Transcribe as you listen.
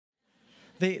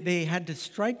They had to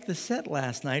strike the set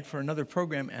last night for another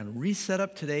program and reset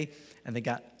up today, and they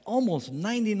got almost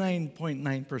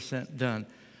 99.9% done,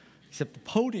 except the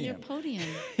podium. Your podium.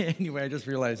 Anyway, I just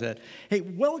realized that. Hey,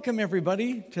 welcome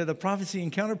everybody to the Prophecy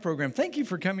Encounter program. Thank you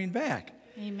for coming back.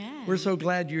 Amen. We're so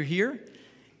glad you're here,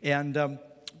 and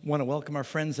want to welcome our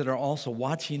friends that are also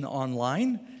watching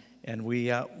online. And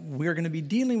we're going to be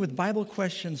dealing with Bible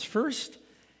questions first,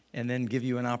 and then give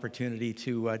you an opportunity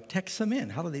to text them in.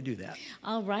 How do they do that?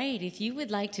 All right. If you would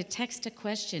like to text a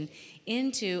question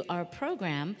into our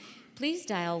program, please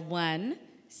dial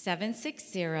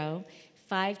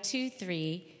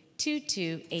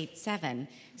 1-760-523-2287.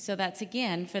 So that's,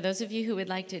 again, for those of you who would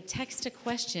like to text a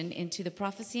question into the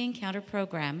Prophecy Encounter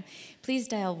program, please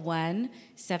dial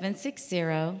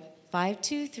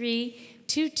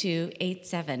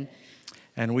 1-760-523-2287.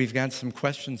 And we've got some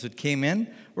questions that came in.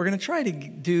 We're going to try to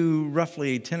do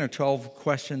roughly 10 or 12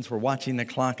 questions. We're watching the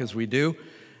clock as we do.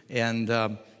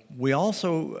 And we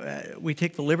also, we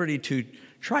take the liberty to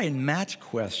try and match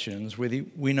questions with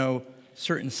we know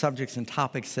certain subjects and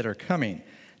topics that are coming.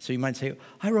 So you might say,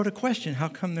 I wrote a question, how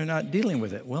come they're not dealing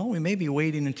with it? Well, we may be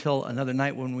waiting until another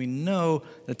night when we know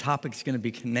the topic's going to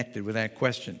be connected with that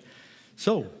question.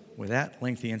 So, with that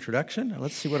lengthy introduction,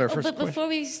 let's see what our first question. But before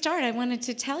we start, I wanted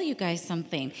to tell you guys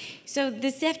something. So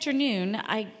this afternoon,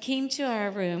 I came to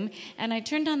our room, and I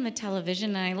turned on the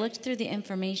television, and I looked through the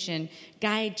information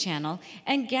guide channel,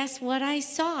 and guess what I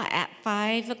saw at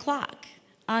 5 o'clock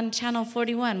on Channel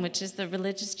 41, which is the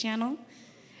religious channel?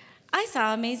 I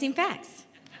saw Amazing Facts.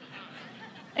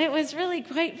 It was really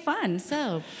quite fun.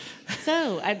 So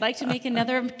I'd like to make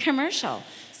another commercial.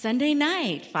 Sunday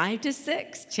night, 5 to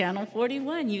 6, Channel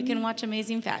 41. You can watch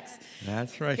Amazing Facts.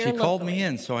 That's right. She called me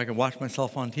in so I could watch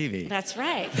myself on TV. That's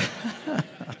right.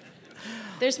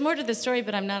 There's more to the story,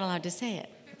 but I'm not allowed to say it.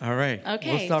 All right.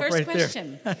 Okay, we'll stop first right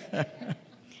question. There.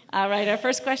 All right, our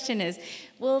first question is,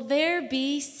 will there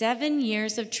be 7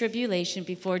 years of tribulation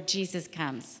before Jesus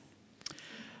comes?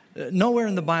 Nowhere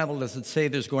in the Bible does it say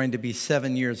there's going to be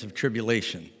 7 years of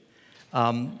tribulation.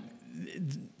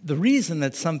 The reason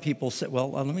that some people say,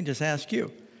 well, let me just ask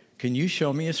you, can you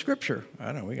show me a scripture? I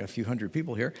don't know, we got a few hundred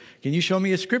people here. Can you show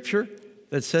me a scripture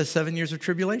that says 7 years of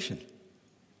tribulation?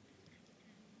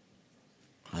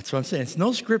 That's what I'm saying. It's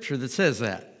no scripture that says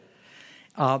that.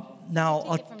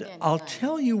 Now, I'll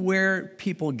tell you where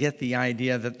people get the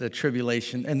idea that the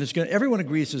tribulation, and everyone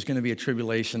agrees there's going to be a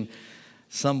tribulation.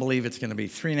 Some believe it's going to be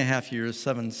 3.5 years,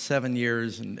 7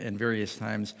 years, and various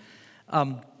times.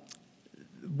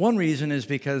 One reason is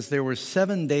because there were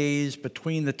 7 days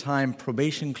between the time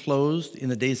probation closed in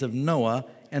the days of Noah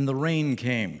and the rain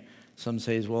came. Some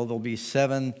say, well, there'll be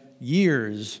 7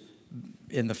 years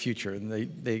in the future, and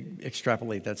they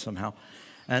extrapolate that somehow.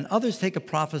 And others take a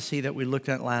prophecy that we looked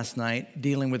at last night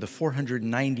dealing with the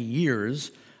 490 years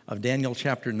of Daniel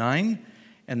chapter 9,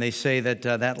 and they say that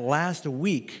that last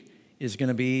week is going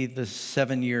to be the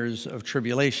 7 years of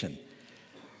tribulation.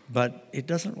 But it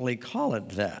doesn't really call it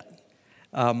that.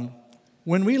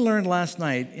 When we learned last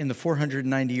night in the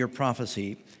 490-year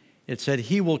prophecy, it said,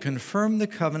 he will confirm the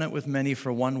covenant with many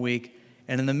for 1 week,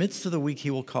 and in the midst of the week he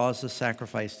will cause the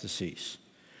sacrifice to cease.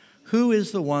 Who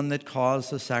is the one that caused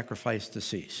the sacrifice to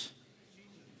cease?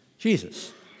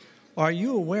 Jesus. Are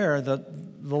you aware that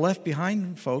the Left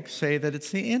Behind folks say that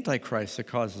it's the Antichrist that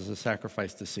causes the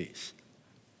sacrifice to cease?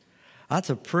 That's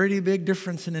a pretty big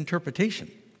difference in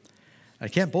interpretation. They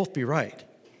can't both be right.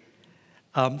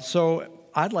 So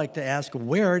I'd like to ask,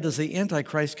 where does the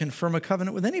Antichrist confirm a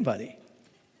covenant with anybody,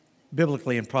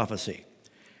 biblically in prophecy?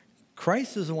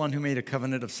 Christ is the one who made a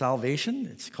covenant of salvation.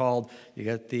 It's called,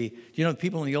 the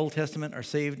people in the Old Testament are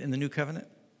saved in the New Covenant?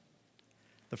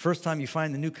 The first time you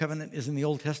find the New Covenant is in the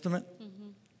Old Testament. Mm-hmm.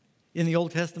 In the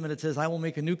Old Testament, it says, I will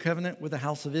make a new covenant with the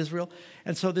house of Israel.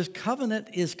 And so this covenant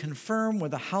is confirmed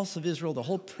with the house of Israel. The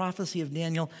whole prophecy of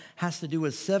Daniel has to do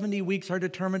with 70 weeks are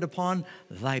determined upon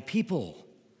thy people.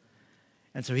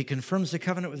 And so he confirms the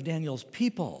covenant with Daniel's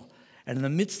people. And in the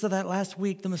midst of that last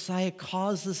week, the Messiah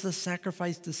causes the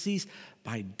sacrifice to cease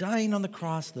by dying on the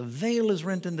cross. The veil is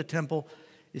rent in the temple.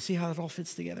 You see how it all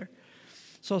fits together?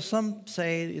 So some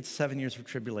say it's 7 years of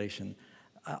tribulation.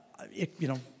 It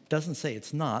doesn't say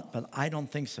it's not, but I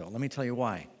don't think so. Let me tell you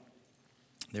why.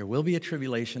 There will be a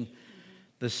tribulation.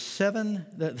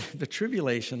 The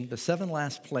tribulation, the 7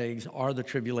 last plagues are the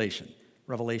tribulation.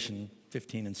 Revelation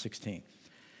 15 and 16.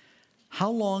 How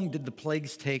long did the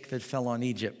plagues take that fell on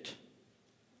Egypt?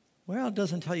 Well, it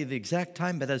doesn't tell you the exact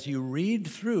time, but as you read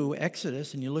through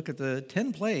Exodus and you look at the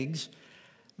 10 plagues,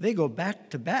 they go back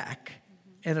to back,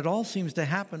 and it all seems to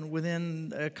happen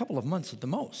within a couple of months at the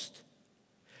most.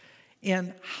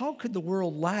 And how could the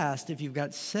world last if you've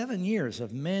got 7 years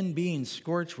of men being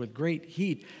scorched with great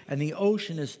heat, and the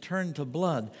ocean is turned to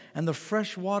blood, and the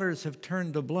fresh waters have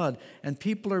turned to blood, and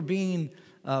people are being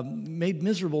made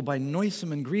miserable by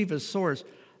noisome and grievous sores?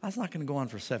 That's not going to go on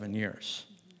for 7 years.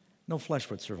 No flesh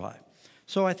would survive.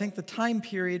 So I think the time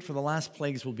period for the last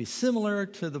plagues will be similar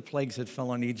to the plagues that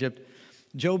fell on Egypt.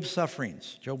 Job's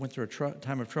sufferings. Job went through a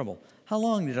time of trouble. How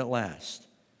long did it last?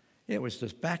 It was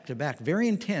just back to back, very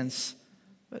intense,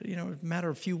 but in a matter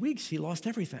of a few weeks, he lost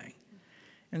everything.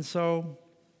 And so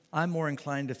I'm more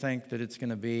inclined to think that it's going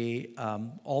to be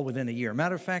all within a year.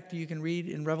 Matter of fact, you can read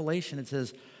in Revelation, it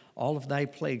says, all of thy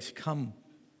plagues come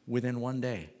within one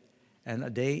day. And a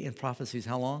day in prophecy is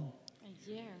how long? A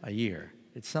year. A year.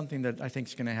 It's something that I think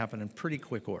is going to happen in pretty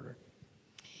quick order.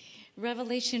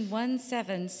 Revelation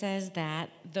 1:7 says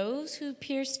that those who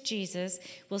pierced Jesus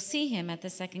will see him at the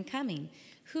second coming.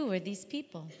 Who are these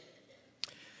people?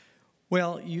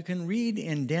 Well, you can read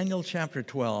in Daniel chapter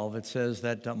 12, it says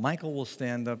that Michael will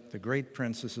stand up, the great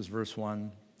prince, this is verse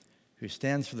 1, who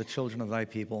stands for the children of thy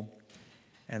people.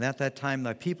 And at that time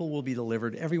thy people will be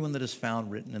delivered, everyone that is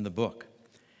found written in the book.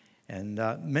 And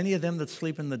many of them that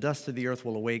sleep in the dust of the earth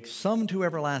will awake, some to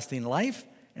everlasting life,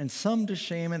 and some to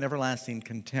shame and everlasting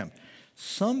contempt.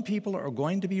 Some people are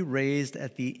going to be raised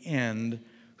at the end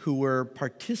who were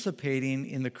participating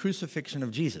in the crucifixion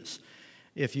of Jesus.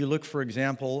 If you look, for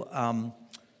example,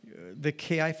 the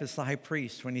Caiaphas, the high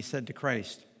priest, when he said to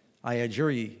Christ, I adjure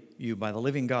you by the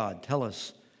living God, tell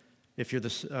us if you're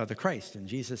the Christ. And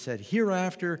Jesus said,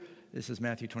 hereafter, this is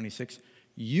Matthew 26,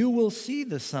 you will see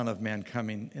the Son of Man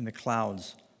coming in the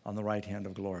clouds on the right hand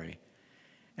of glory.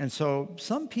 And so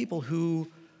some people who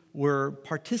were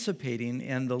participating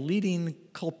and the leading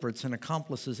culprits and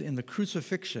accomplices in the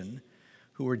crucifixion,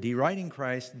 who were deriding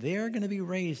Christ, they're going to be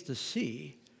raised to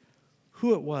see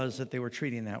who it was that they were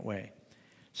treating that way.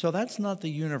 So that's not the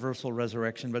universal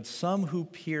resurrection, but some who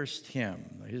pierced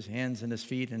him, his hands and his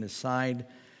feet and his side,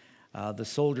 the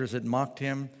soldiers that mocked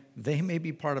him, they may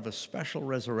be part of a special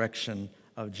resurrection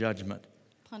of judgment.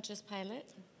 Pontius Pilate?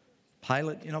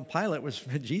 Pilate was,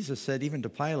 Jesus said even to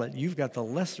Pilate, you've got the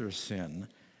lesser sin.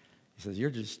 He says, you're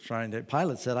just trying to,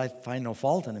 Pilate said, I find no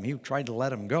fault in him. He tried to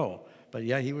let him go. But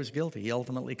yeah, he was guilty. He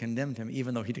ultimately condemned him,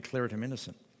 even though he declared him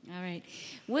innocent. All right.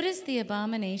 What is the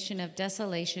abomination of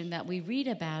desolation that we read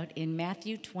about in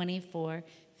Matthew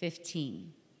 24:15?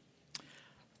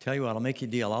 Tell you what, I'll make you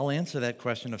a deal. I'll answer that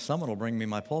question if someone will bring me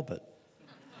my pulpit.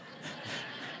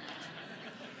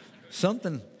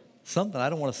 Something. I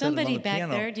don't want to sit on the piano. Somebody back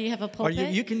there, do you have a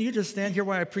pulpit? Can you just stand here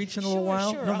while I preach in a little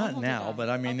while? Sure. No, not now, but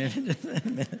I mean.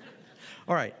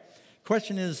 All right.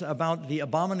 Question is about the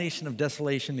abomination of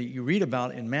desolation that you read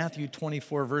about in Matthew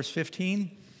 24, verse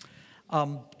 15.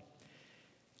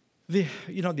 The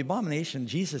abomination,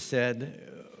 Jesus said,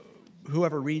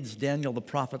 whoever reads Daniel the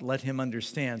prophet, let him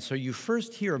understand. So you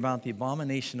first hear about the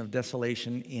abomination of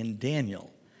desolation in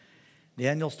Daniel.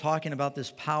 Daniel's talking about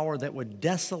this power that would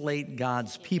desolate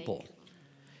God's people.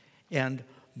 And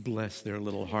bless their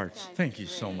little hearts. Thank you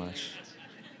so much.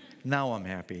 Now I'm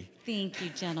happy. Thank you,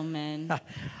 gentlemen.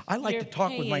 I like to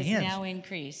talk with my hands. Your pay is now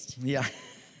increased. Yeah.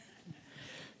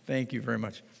 Thank you very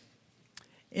much.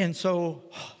 And so,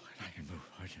 I can move.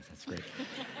 Okay, that's great.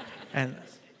 And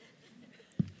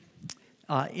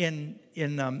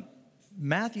in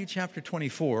Matthew chapter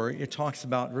 24, it talks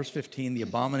about, verse 15, the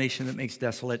abomination that makes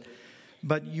desolate.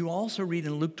 But you also read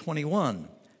in Luke 21,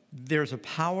 there's a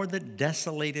power that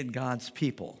desolated God's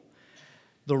people.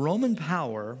 The Roman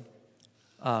power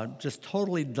just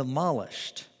totally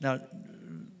demolished. Now,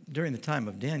 during the time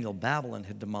of Daniel, Babylon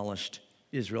had demolished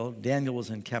Israel. Daniel was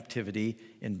in captivity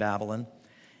in Babylon.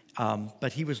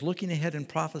 But he was looking ahead in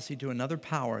prophecy to another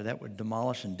power that would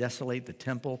demolish and desolate the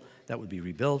temple that would be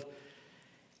rebuilt.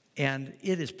 And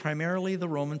it is primarily the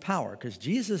Roman power, because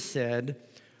Jesus said,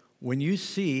 when you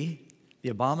see the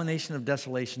abomination of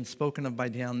desolation spoken of by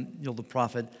Daniel the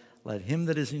prophet, let him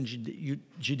that is in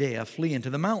Judea flee into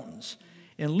the mountains.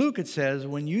 In Luke it says,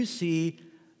 when you see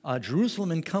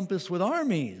Jerusalem encompassed with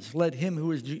armies, let him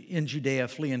who is in Judea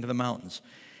flee into the mountains.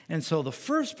 And so the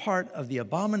first part of the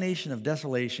abomination of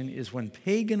desolation is when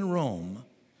pagan Rome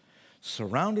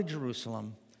surrounded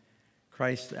Jerusalem.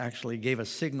 Christ actually gave a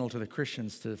signal to the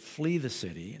Christians to flee the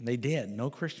city, and they did. No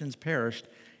Christians perished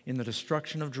in the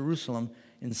destruction of Jerusalem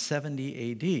in 70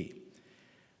 A.D.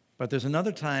 But there's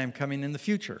another time coming in the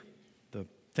future. The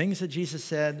things that Jesus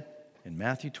said in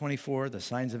Matthew 24, the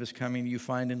signs of his coming, you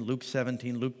find in Luke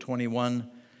 17, Luke 21,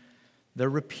 they're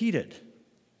repeated.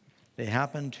 They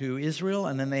happen to Israel,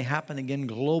 and then they happen again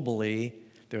globally.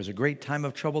 There's a great time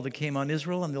of trouble that came on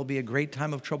Israel, and there'll be a great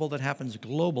time of trouble that happens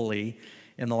globally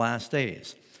in the last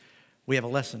days. We have a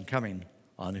lesson coming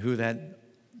on who that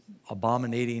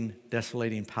abominating,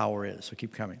 desolating power is. So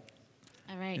keep coming.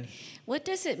 All right. What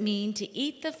does it mean to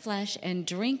eat the flesh and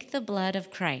drink the blood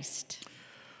of Christ?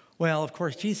 Well, of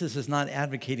course, Jesus is not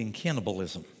advocating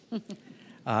cannibalism.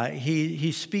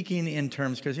 He's speaking in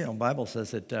terms, because, the Bible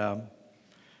says that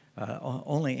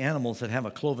only animals that have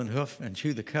a cloven hoof and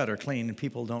chew the cud are clean, and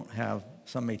people don't have,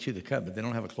 some may chew the cud, but they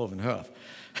don't have a cloven hoof.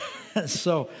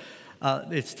 So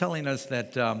it's telling us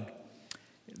that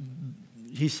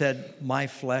he said, my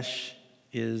flesh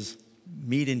is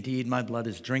meat indeed, my blood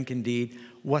is drink indeed.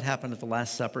 What happened at the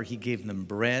Last Supper? He gave them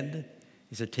bread.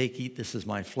 He said, take, eat, this is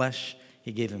my flesh.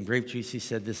 He gave them grape juice. He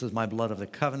said, this is my blood of the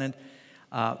covenant.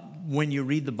 When you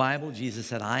read the Bible, Jesus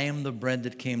said, I am the bread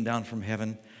that came down from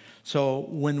heaven. So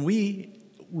when we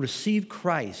receive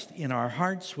Christ in our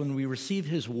hearts, when we receive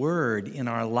his word in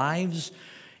our lives,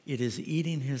 it is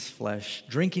eating his flesh.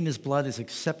 Drinking his blood is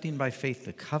accepting by faith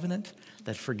the covenant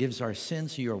that forgives our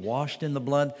sins. So you are washed in the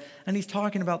blood. And he's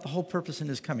talking about the whole purpose in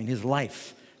his coming, his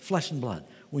life, flesh and blood.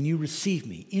 When you receive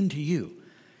me into you.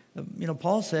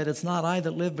 Paul said, it's not I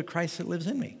that live, but Christ that lives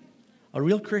in me. A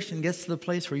real Christian gets to the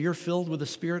place where you're filled with the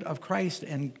Spirit of Christ.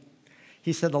 And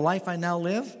he said, the life I now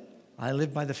live, I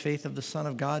live by the faith of the Son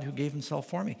of God who gave himself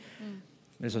for me.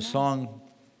 There's a song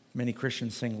many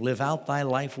Christians sing, live out thy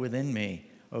life within me,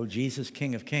 O Jesus,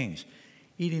 King of Kings.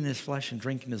 Eating his flesh and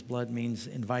drinking his blood means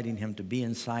inviting him to be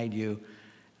inside you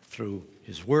through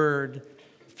his word,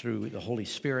 through the Holy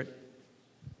Spirit.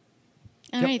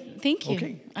 All right, thank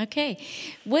you. Okay.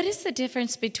 What is the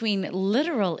difference between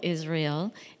literal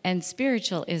Israel and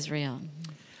spiritual Israel?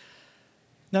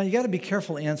 Now, you got to be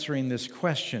careful answering this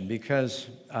question, because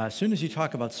as soon as you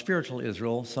talk about spiritual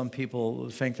Israel, some people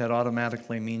think that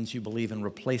automatically means you believe in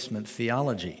replacement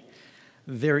theology.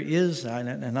 There is,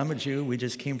 and I'm a Jew, we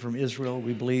just came from Israel.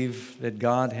 We believe that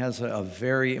God has a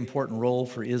very important role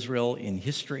for Israel in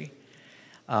history.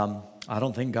 I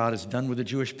don't think God is done with the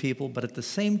Jewish people, but at the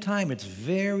same time, it's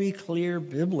very clear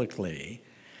biblically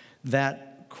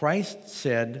that Christ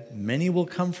said, many will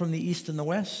come from the east and the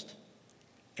west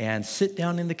and sit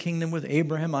down in the kingdom with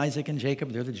Abraham, Isaac, and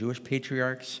Jacob. They're the Jewish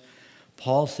patriarchs.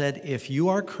 Paul said, if you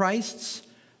are Christ's,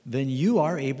 then you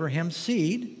are Abraham's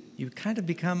seed. You kind of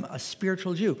become a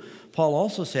spiritual Jew. Paul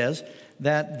also says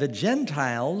that the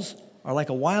Gentiles are like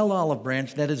a wild olive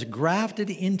branch that is grafted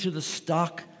into the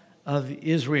stock of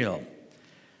Israel.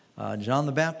 John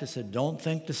the Baptist said, don't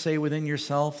think to say within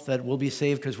yourself that we'll be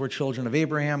saved because we're children of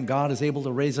Abraham. God is able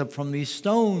to raise up from these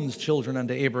stones children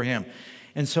unto Abraham.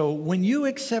 And so when you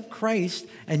accept Christ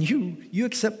and you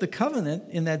accept the covenant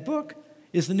in that book,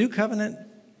 is the new covenant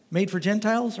made for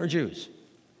Gentiles or Jews?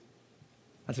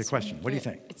 That's a question. What do you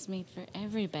think? It's made for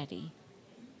everybody.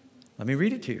 Let me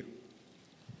read it to you.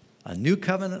 A new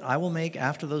covenant I will make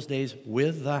after those days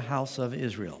with the house of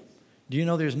Israel. Do you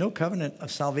know there's no covenant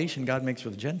of salvation God makes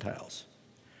with Gentiles?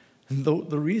 And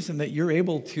the reason that you're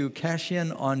able to cash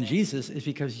in on Jesus is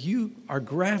because you are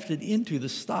grafted into the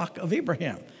stock of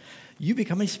Abraham. You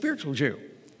become a spiritual Jew.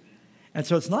 And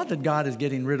so it's not that God is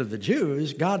getting rid of the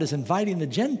Jews. God is inviting the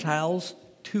Gentiles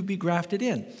to be grafted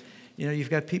in. You've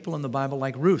got people in the Bible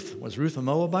like Ruth. Was Ruth a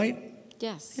Moabite?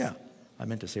 Yes. Yeah. I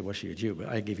meant to say, was she a Jew? But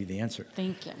I gave you the answer.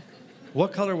 Thank you.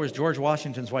 What color was George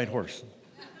Washington's white horse?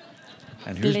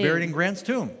 And who's buried in Grant's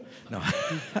tomb? No.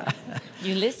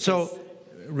 Ulysses. So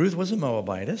Ruth was a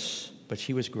Moabitess, but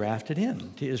she was grafted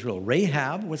in to Israel.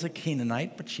 Rahab was a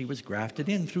Canaanite, but she was grafted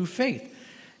in through faith.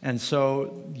 And so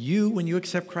when you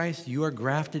accept Christ, you are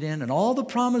grafted in, and all the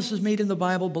promises made in the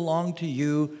Bible belong to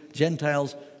you,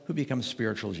 Gentiles, who become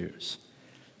spiritual Jews.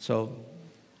 So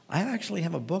I actually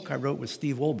have a book I wrote with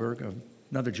Steve Wohlberg,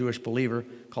 another Jewish believer,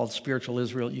 called Spiritual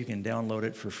Israel. You can download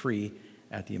it for free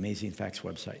at the Amazing Facts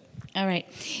website. All right.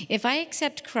 If I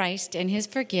accept Christ and his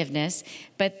forgiveness,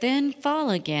 but then fall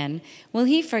again, will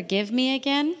he forgive me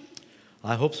again?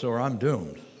 I hope so, or I'm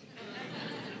doomed.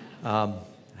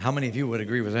 How many of you would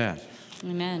agree with that?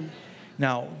 Amen.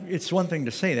 Now, it's one thing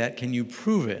to say that. Can you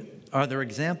prove it? Are there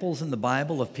examples in the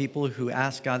Bible of people who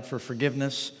asked God for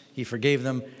forgiveness, he forgave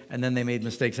them, and then they made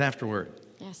mistakes afterward?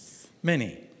 Yes.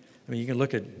 Many. I mean, you can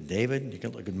look at David, you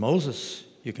can look at Moses,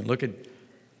 you can look at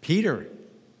Peter.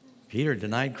 Peter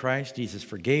denied Christ, Jesus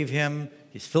forgave him,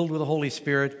 he's filled with the Holy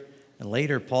Spirit, and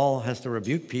later Paul has to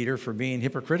rebuke Peter for being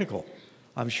hypocritical.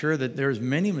 I'm sure that there's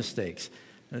many mistakes.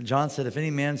 John said, if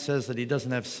any man says that he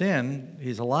doesn't have sin,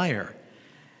 he's a liar.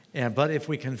 But if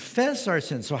we confess our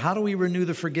sins, so how do we renew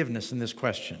the forgiveness in this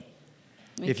question?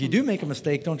 If you do make a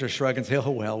mistake, don't just shrug and say,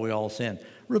 oh, well, we all sin.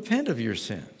 Repent of your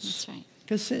sins. That's right.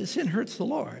 Because sin hurts the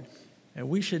Lord. And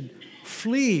we should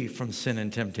flee from sin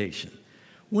and temptation.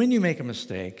 When you make a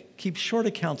mistake, keep short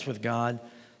accounts with God.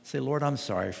 Say, Lord, I'm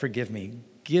sorry. Forgive me.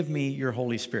 Give me your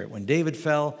Holy Spirit. When David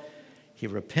fell, he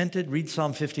repented. Read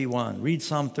Psalm 51. Read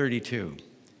Psalm 32.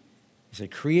 He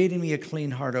said, create in me a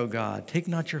clean heart, O God. Take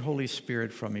not your Holy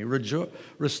Spirit from me.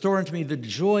 Restore unto me the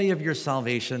joy of your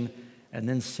salvation, and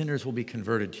then sinners will be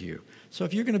converted to you. So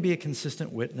if you're going to be a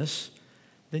consistent witness,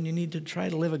 then you need to try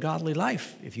to live a godly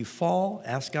life. If you fall,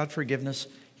 ask God forgiveness.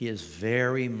 He is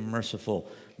very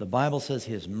merciful. The Bible says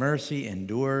his mercy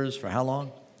endures for how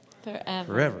long? Forever.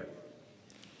 Forever.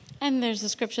 And there's a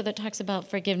scripture that talks about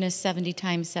forgiveness 70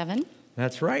 times 7.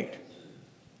 That's right.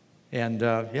 And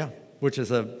which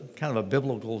is a kind of a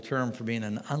biblical term for being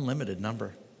an unlimited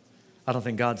number. I don't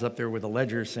think God's up there with a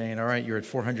ledger saying, all right, you're at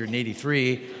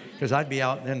 483, because I'd be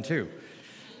out then too.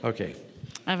 Okay.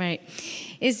 All right.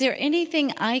 Is there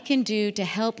anything I can do to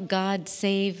help God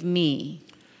save me?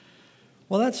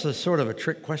 Well, that's a sort of a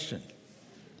trick question.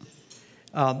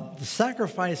 The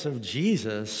sacrifice of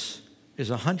Jesus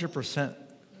is 100%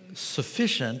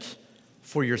 sufficient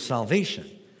for your salvation.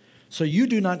 So you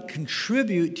do not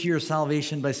contribute to your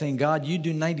salvation by saying, God, you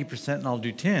do 90% and I'll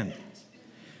do 10.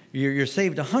 You're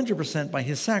saved 100% by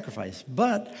his sacrifice.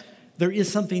 But there is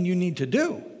something you need to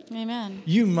do. Amen.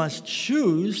 You must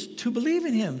choose to believe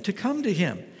in him, to come to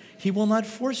him. He will not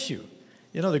force you.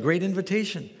 You know, the great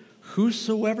invitation,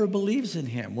 whosoever believes in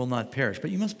him will not perish,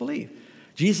 but you must believe.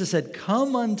 Jesus said,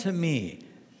 come unto me.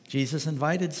 Jesus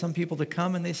invited some people to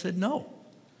come, and they said no.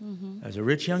 As a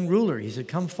rich young ruler, he said,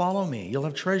 come follow me. You'll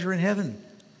have treasure in heaven.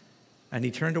 And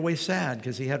he turned away sad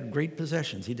because he had great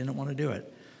possessions. He didn't want to do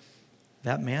it.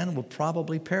 That man will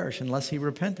probably perish unless he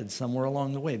repented somewhere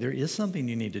along the way. There is something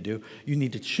you need to do. You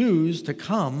need to choose to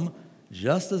come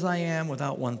just as I am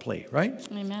without one plea, right?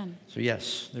 Amen. So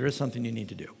yes, there is something you need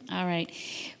to do. All right.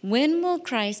 When will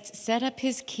Christ set up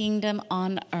his kingdom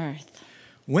on earth?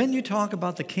 When you talk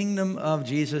about the kingdom of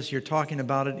Jesus, you're talking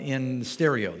about it in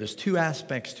stereo. There's two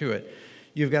aspects to it.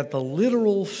 You've got the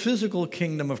literal physical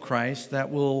kingdom of Christ that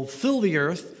will fill the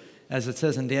earth, as it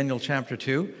says in Daniel chapter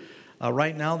 2.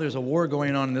 Right now, there's a war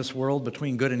going on in this world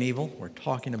between good and evil. We're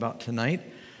talking about tonight.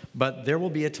 But there will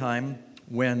be a time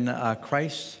when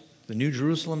Christ, the New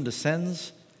Jerusalem,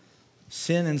 descends.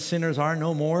 Sin and sinners are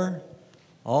no more.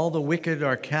 All the wicked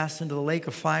are cast into the lake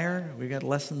of fire. We've got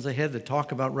lessons ahead that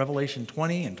talk about Revelation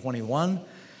 20 and 21.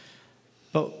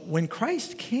 But when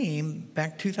Christ came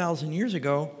back 2,000 years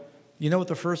ago, you know what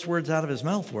the first words out of his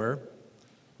mouth were?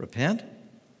 Repent,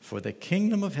 for the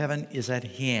kingdom of heaven is at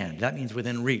hand. That means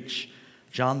within reach.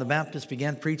 John the Baptist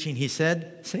began preaching. He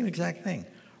said, same exact thing.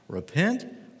 Repent,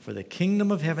 for the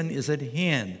kingdom of heaven is at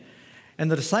hand. And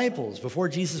the disciples, before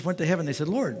Jesus went to heaven, they said,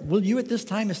 Lord, will you at this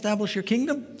time establish your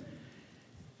kingdom?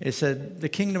 He said, the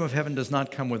kingdom of heaven does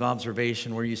not come with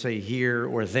observation where you say here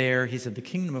or there. He said, the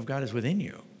kingdom of God is within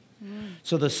you.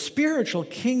 So the spiritual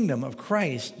kingdom of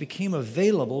Christ became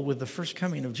available with the first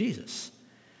coming of Jesus.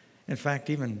 In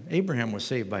fact, even Abraham was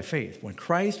saved by faith. When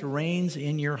Christ reigns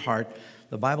in your heart,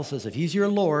 the Bible says if he's your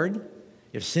Lord,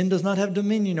 if sin does not have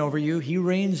dominion over you, he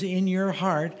reigns in your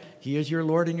heart. He is your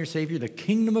Lord and your Savior. The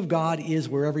kingdom of God is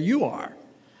wherever you are.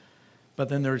 But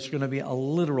then there's going to be a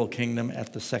literal kingdom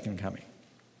at the second coming.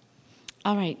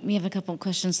 All right, we have a couple of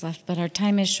questions left, but our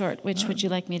time is short. Which would you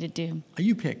like me to do?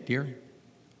 You pick, dear.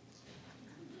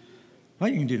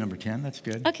 Well, you can do number 10. That's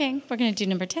good. Okay, we're going to do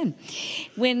number 10.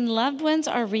 When loved ones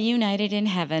are reunited in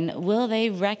heaven, will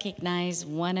they recognize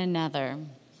one another?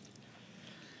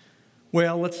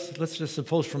 Well, let's just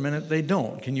suppose for a minute they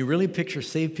don't. Can you really picture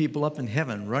saved people up in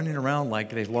heaven running around like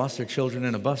they've lost their children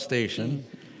in a bus station,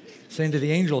 saying to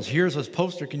the angels, here's this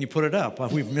poster, can you put it up?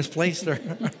 We've misplaced her.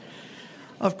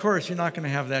 Of course, you're not going to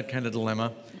have that kind of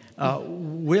dilemma.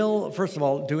 First of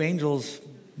all, do angels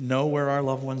know where our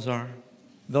loved ones are?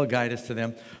 They'll guide us to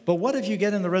them. But what if you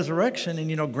get in the resurrection and,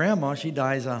 you know, Grandma, she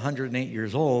dies 108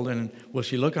 years old, and will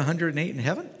she look 108 in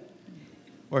heaven?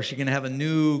 Or is she going to have a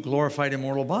new glorified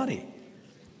immortal body,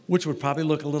 which would probably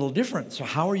look a little different? So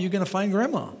how are you going to find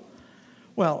Grandma?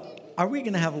 Well, are we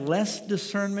going to have less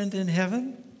discernment in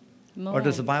heaven? More. Or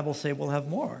does the Bible say we'll have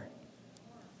more?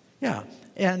 Yeah.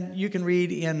 And you can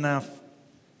read in 1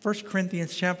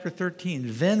 Corinthians chapter 13,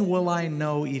 then will I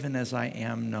know even as I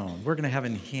am known. We're going to have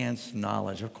enhanced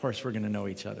knowledge. Of course, we're going to know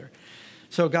each other.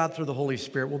 So God, through the Holy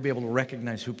Spirit, will be able to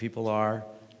recognize who people are.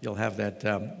 You'll have that,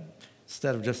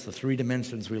 instead of just the three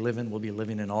dimensions we live in, we'll be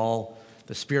living in all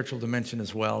the spiritual dimension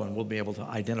as well, and we'll be able to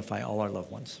identify all our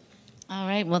loved ones. All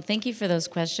right. Well, thank you for those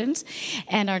questions.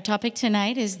 And our topic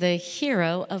tonight is the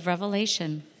hero of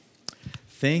Revelation.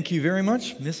 Thank you very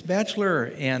much, Miss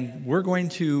Batchelor. And we're going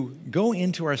to go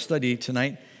into our study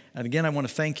tonight. And again, I want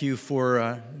to thank you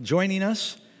for joining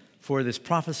us. for this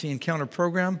Prophecy Encounter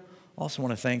program. Also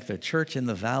want to thank the church in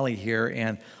the valley here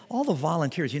and all the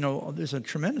volunteers. You know, there's a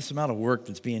tremendous amount of work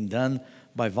that's being done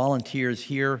by volunteers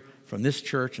here from this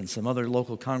church and some other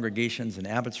local congregations in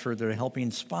Abbotsford that are helping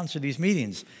sponsor these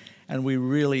meetings. And we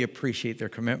really appreciate their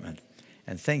commitment.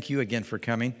 And thank you again for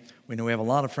coming. We know we have a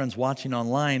lot of friends watching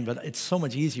online, but it's so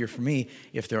much easier for me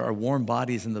if there are warm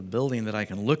bodies in the building that I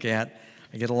can look at.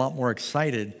 I get a lot more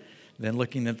excited than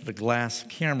looking at the glass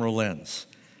camera lens.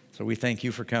 So we thank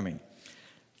you for coming.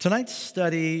 Tonight's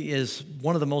study is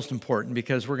one of the most important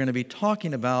because we're going to be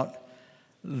talking about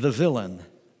the villain,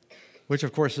 which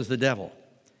of course is the devil.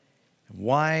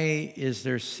 Why is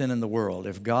there sin in the world?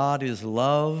 If God is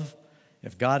love,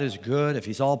 if God is good, if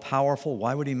he's all powerful,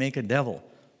 why would he make a devil?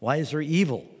 Why is there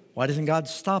evil? Why doesn't God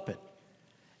stop it?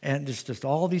 And it's just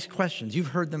all these questions. You've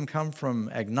heard them come from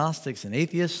agnostics and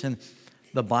atheists, and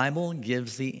the Bible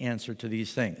gives the answer to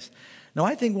these things. Now,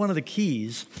 I think one of the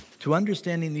keys to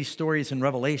understanding these stories in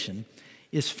Revelation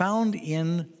is found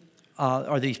in,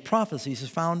 or these prophecies is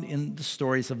found in the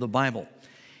stories of the Bible.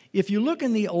 If you look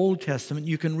in the Old Testament,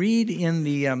 you can read in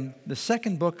the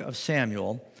second book of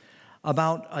Samuel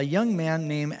about a young man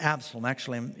named Absalom.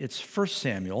 Actually, it's 1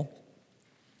 Samuel.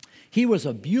 He was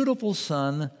a beautiful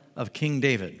son of King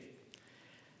David.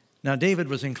 Now, David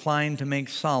was inclined to make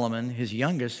Solomon his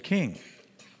youngest king.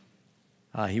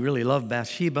 He really loved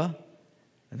Bathsheba,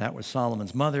 and that was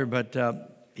Solomon's mother, but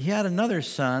he had another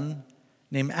son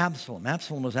named Absalom.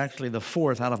 Absalom was actually the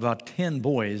fourth out of about 10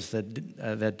 boys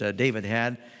that David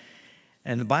had.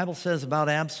 And the Bible says about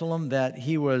Absalom that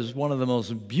he was one of the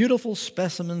most beautiful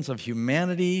specimens of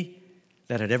humanity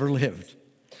that had ever lived.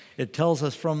 It tells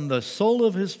us from the sole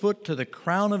of his foot to the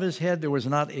crown of his head, there was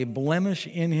not a blemish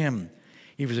in him.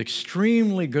 He was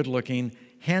extremely good looking,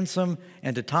 handsome,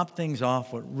 and to top things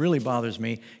off, what really bothers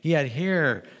me, he had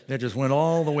hair that just went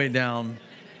all the way down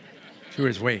to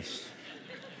his waist.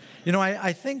 You know,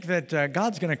 I think that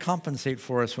God's going to compensate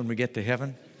for us when we get to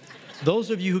heaven.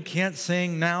 Those of you who can't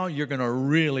sing now, you're going to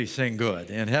really sing good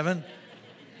in heaven.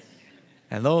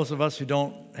 And those of us who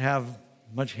don't have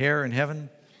much hair in heaven,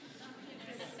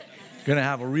 going to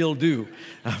have a real do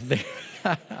there.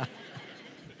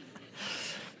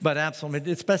 But Absalom,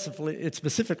 it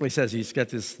specifically says he's got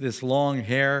this long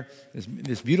hair,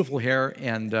 this beautiful hair,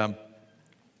 and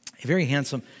very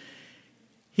handsome.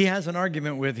 He has an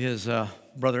argument with his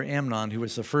brother Amnon, who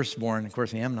was the firstborn. Of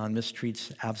course, Amnon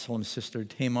mistreats Absalom's sister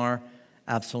Tamar.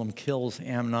 Absalom kills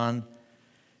Amnon.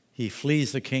 He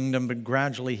flees the kingdom, but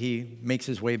gradually he makes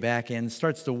his way back in,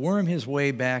 starts to worm his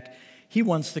way back. He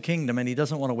wants the kingdom, and he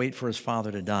doesn't want to wait for his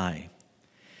father to die.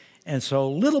 And so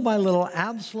little by little,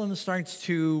 Absalom starts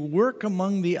to work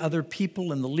among the other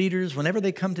people and the leaders. Whenever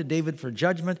they come to David for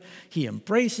judgment, he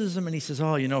embraces them, and he says,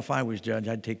 oh, you know, if I was judge,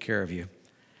 I'd take care of you.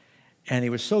 And he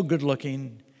was so good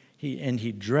looking.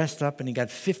 He dressed up, and he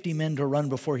got 50 men to run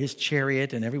before his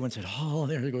chariot, and everyone said, oh,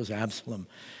 there goes Absalom.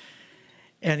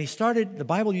 And he started, the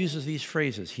Bible uses these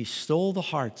phrases. He stole the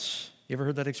hearts. You ever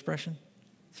heard that expression?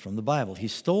 It's from the Bible. He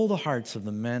stole the hearts of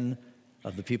the men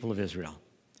of the people of Israel.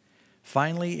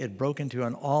 Finally, it broke into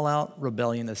an all-out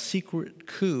rebellion, a secret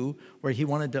coup where he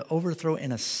wanted to overthrow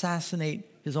and assassinate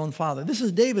his own father. This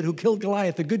is David who killed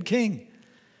Goliath, the good king.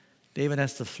 David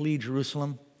has to flee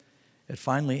Jerusalem. It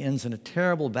finally ends in a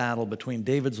terrible battle between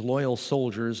David's loyal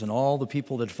soldiers and all the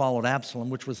people that followed Absalom,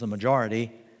 which was the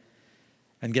majority.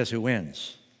 And guess who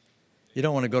wins? You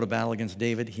don't want to go to battle against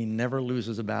David. He never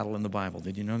loses a battle in the Bible.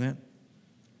 Did you know that?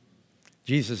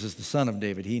 Jesus is the son of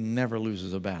David. He never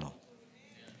loses a battle.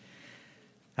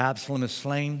 Absalom is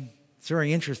slain. It's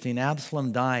very interesting.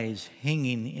 Absalom dies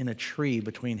hanging in a tree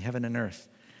between heaven and earth.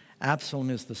 Absalom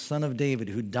is the son of David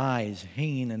who dies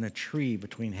hanging in a tree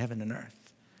between heaven and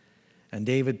earth. And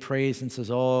David prays and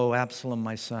says, oh, Absalom,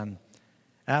 my son,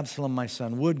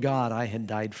 would God I had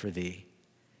died for thee.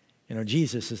 You know,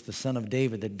 Jesus is the son of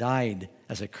David that died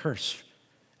as a curse,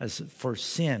 as for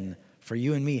sin, for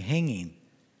you and me, hanging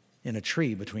in a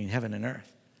tree between heaven and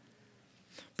earth.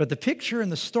 But the picture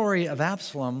and the story of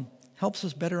Absalom helps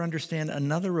us better understand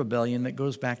another rebellion that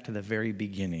goes back to the very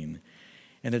beginning.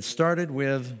 And it started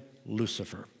with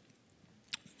Lucifer.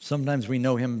 Sometimes we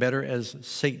know him better as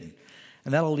Satan.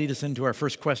 And that'll lead us into our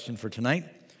first question for tonight.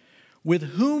 With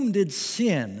whom did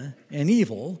sin and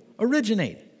evil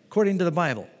originate, according to the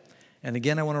Bible? And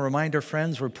again, I want to remind our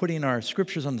friends, we're putting our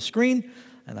scriptures on the screen,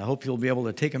 and I hope you'll be able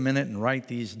to take a minute and write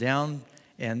these down.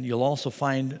 And you'll also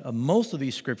find most of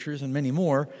these scriptures and many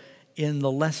more in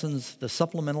the lessons, the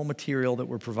supplemental material that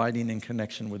we're providing in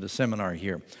connection with the seminar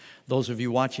here. Those of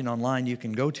you watching online, you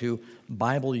can go to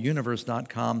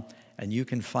BibleUniverse.com, and you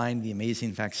can find the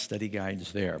Amazing Facts study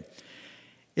guides there.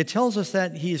 it tells us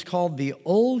that he is called the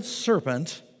old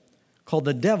serpent, called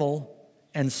the devil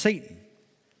and Satan.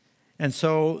 And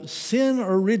so sin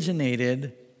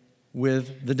originated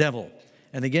with the devil.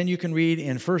 And again, you can read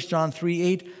in 1 John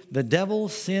 3:8, the devil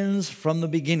sins from the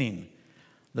beginning.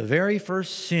 The very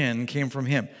first sin came from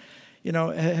him. You know,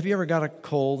 have you ever got a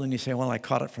cold and you say, well, I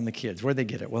caught it from the kids. Where'd they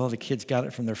get it? Well, the kids got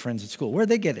it from their friends at school. Where'd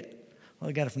they get it? Well,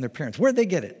 they got it from their parents. Where'd they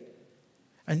get it?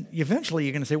 And eventually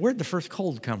you're going to say, where'd the first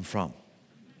cold come from?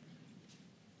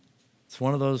 It's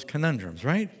one of those conundrums,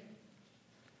 right?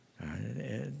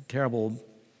 A terrible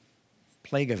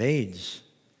plague of AIDS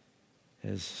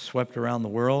has swept around the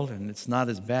world, and it's not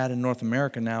as bad in North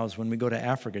America now as when we go to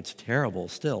Africa. It's terrible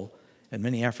still in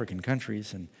many African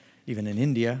countries, and even in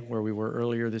India, where we were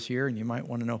earlier this year. And you might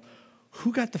want to know,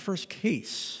 who got the first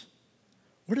case?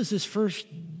 Where does this first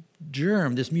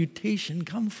germ, this mutation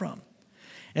come from?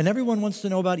 And everyone wants to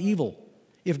know about evil.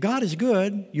 If God is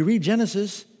good, you read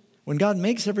Genesis, when God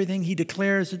makes everything, he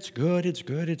declares it's good, it's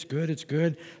good, it's good, it's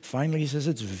good. Finally, he says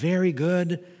it's very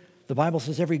good. The Bible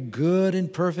says every good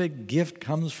and perfect gift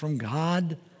comes from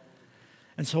God.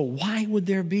 And so why would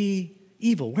there be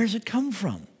evil? Where does it come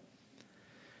from?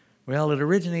 Well, it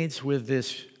originates with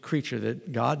this creature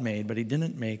that God made, but he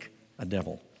didn't make a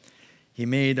devil. He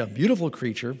made a beautiful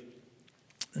creature.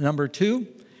 Number two,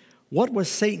 what was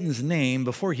Satan's name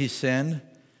before he sinned,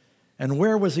 and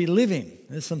where was he living?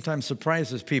 This sometimes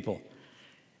surprises people.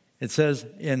 It says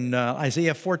in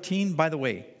Isaiah 14, by the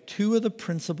way, two of the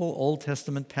principal Old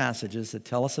Testament passages that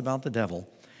tell us about the devil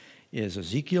is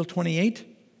Ezekiel 28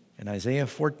 and Isaiah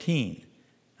 14.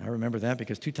 I remember that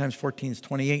because 2 times 14 is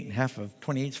 28 and half of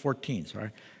 28 is 14, so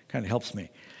it kind of helps me.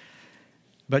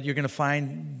 But you're going to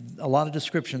find a lot of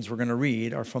descriptions we're going to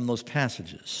read are from those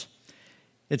passages.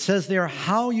 It says there,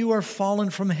 how you are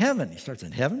fallen from heaven. He starts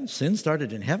in heaven. Sin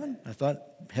started in heaven. I thought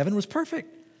heaven was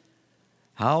perfect.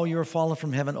 How you are fallen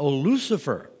from heaven, O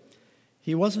Lucifer.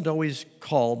 He wasn't always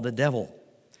called the devil.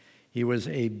 He was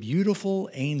a beautiful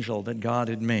angel that God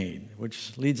had made,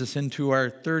 which leads us into our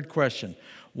third question.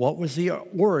 What was the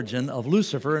origin of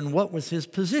Lucifer and what was his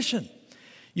position?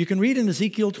 You can read in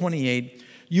Ezekiel 28,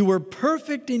 you were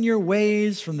perfect in your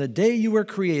ways from the day you were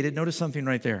created. Notice something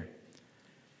right there.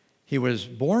 He was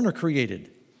born or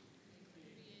created?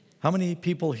 How many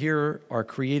people here are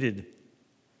created?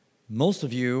 Most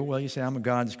of you, well, you say, I'm a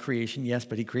God's creation. Yes,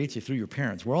 but he creates you through your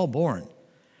parents. We're all born.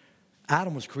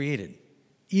 Adam was created.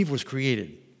 Eve was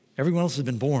created. Everyone else has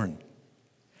been born.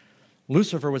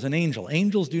 Lucifer was an angel.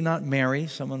 Angels do not marry.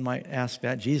 Someone might ask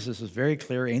that. Jesus is very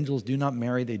clear. Angels do not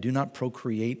marry. They do not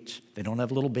procreate. They don't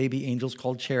have little baby angels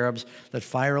called cherubs that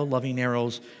fire loving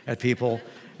arrows at people.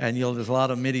 And there's a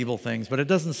lot of medieval things. But it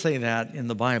doesn't say that in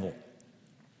the Bible.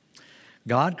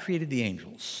 God created the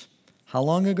angels. How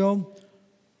long ago?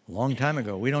 A long time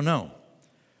ago. We don't know.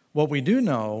 What we do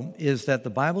know is that the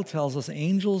Bible tells us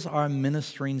angels are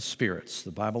ministering spirits.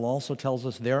 The Bible also tells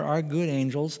us there are good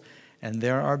angels and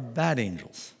there are bad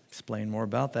angels. Explain more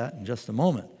about that in just a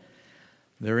moment.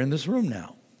 They're in this room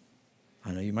now.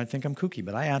 I know you might think I'm kooky,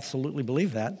 but I absolutely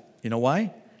believe that. You know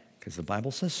why? Because the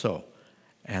Bible says so.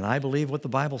 And I believe what the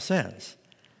Bible says.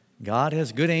 God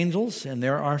has good angels and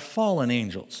there are fallen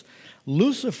angels.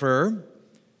 Lucifer,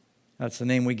 that's the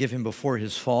name we give him before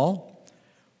his fall,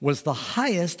 was the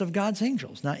highest of God's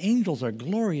angels. Now, angels are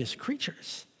glorious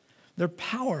creatures. They're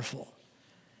powerful.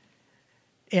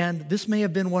 And this may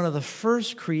have been one of the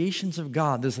first creations of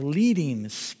God, this leading,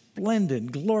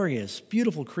 splendid, glorious,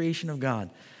 beautiful creation of God.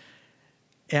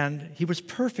 And he was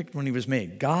perfect when he was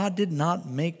made. God did not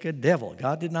make a devil.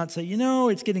 God did not say, you know,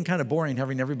 it's getting kind of boring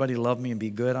having everybody love me and be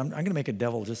good. I'm going to make a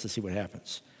devil just to see what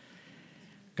happens.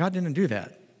 God didn't do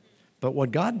that. But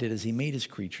what God did is he made his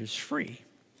creatures free.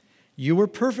 You were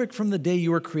perfect from the day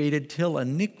you were created till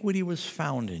iniquity was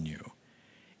found in you.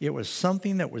 It was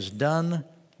something that was done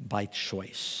by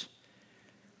choice.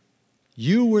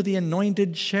 You were the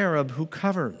anointed cherub who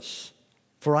covers,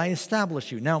 for I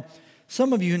established you. Now,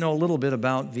 some of you know a little bit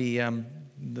about the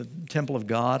temple of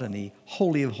God and the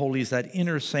Holy of Holies, that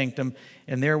inner sanctum,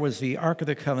 and there was the Ark of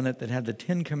the Covenant that had the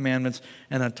 10 Commandments,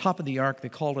 and on top of the Ark, they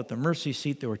called it the mercy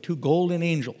seat. There were 2 golden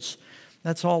angels.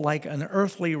 That's all like an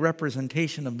earthly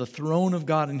representation of the throne of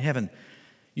God in heaven.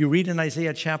 You read in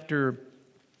Isaiah chapter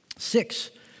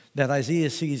 6 that Isaiah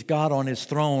sees God on his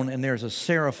throne, and there's a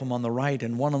seraphim on the right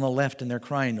and one on the left, and they're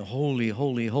crying, holy,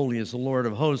 holy, holy is the Lord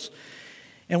of hosts.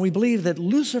 And we believe that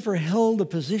Lucifer held a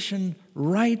position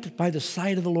right by the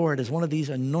side of the Lord as one of these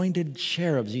anointed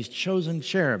cherubs, these chosen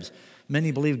cherubs.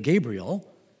 Many believe Gabriel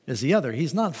is the other.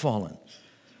 He's not fallen.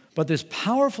 But this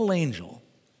powerful angel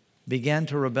began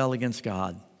to rebel against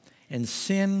God, and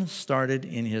sin started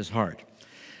in his heart.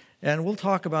 And we'll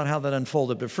talk about how that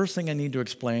unfolded. But first thing I need to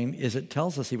explain is it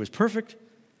tells us he was perfect.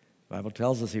 The Bible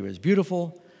tells us he was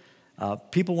beautiful.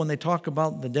 People, when they talk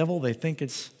about the devil, they think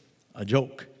it's a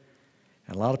joke.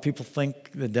 And a lot of people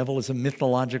think the devil is a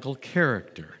mythological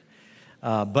character.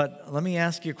 But let me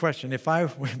ask you a question.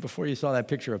 Before you saw that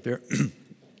picture up there,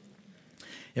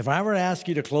 if I were to ask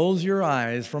you to close your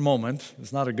eyes for a moment,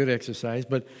 it's not a good exercise,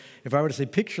 but if I were to say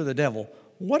picture the devil,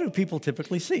 what do people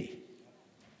typically see?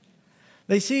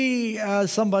 They see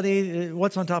somebody,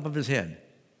 what's on top of his head?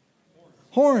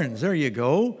 Horns, there you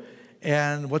go.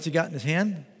 And what's he got in his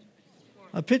hand?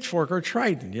 A pitchfork or a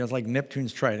trident. It's like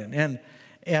Neptune's trident.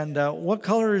 And what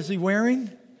color is he wearing?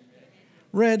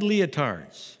 Red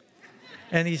leotards.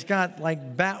 And he's got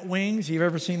like bat wings. You've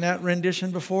ever seen that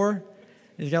rendition before?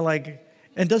 He's got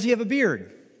and does he have a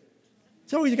beard?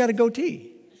 He's always got a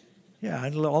goatee. Yeah,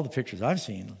 all the pictures I've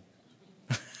seen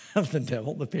of the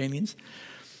devil, the paintings.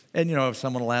 And, if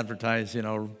someone will advertise,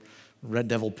 red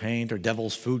devil paint or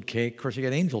devil's food cake. Of course, you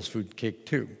got angel's food cake,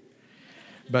 too.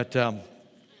 But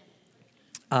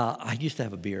I used to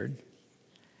have a beard.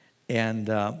 And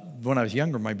when I was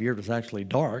younger, my beard was actually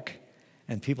dark.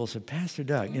 And people said, Pastor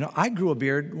Doug, I grew a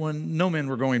beard when no men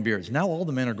were growing beards. Now all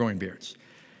the men are growing beards.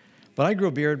 But I grew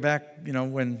a beard back,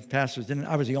 when pastors didn't.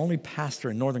 I was the only pastor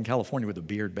in Northern California with a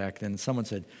beard back then. Someone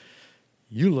said,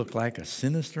 you look like a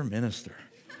sinister minister.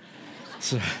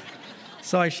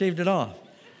 So I shaved it off.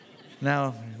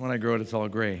 Now, when I grow it, it's all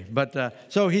gray. But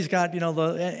so he's got,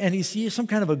 and he's some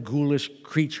kind of a ghoulish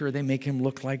creature. They make him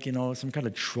look like, some kind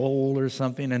of troll or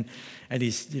something. And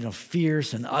he's,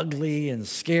 fierce and ugly and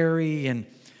scary.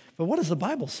 But what does the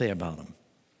Bible say about him?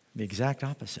 The exact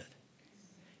opposite.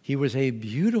 He was a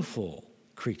beautiful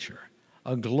creature,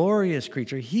 a glorious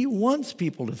creature. He wants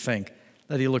people to think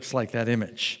that he looks like that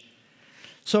image.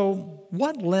 So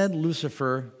what led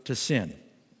Lucifer to sin?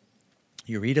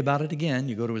 You read about it again.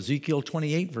 You go to Ezekiel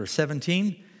 28, verse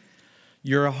 17.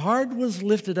 Your heart was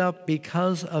lifted up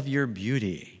because of your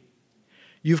beauty.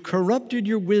 You've corrupted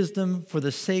your wisdom for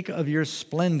the sake of your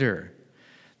splendor.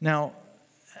 Now,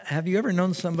 have you ever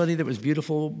known somebody that was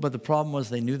beautiful, but the problem was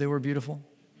they knew they were beautiful?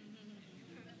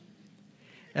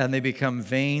 And they become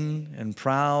vain and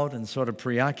proud and sort of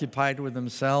preoccupied with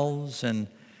themselves. And,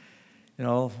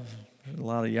 a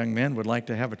lot of young men would like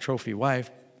to have a trophy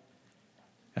wife.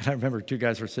 And I remember two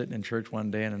guys were sitting in church one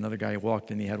day, and another guy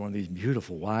walked in. He had one of these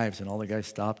beautiful wives, and all the guys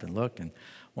stopped and looked. And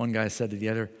one guy said to the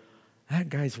other, that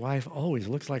guy's wife always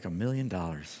looks like $1 million.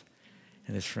 And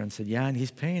his friend said, yeah, and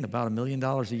he's paying about $1 million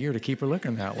a year to keep her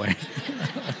looking that way.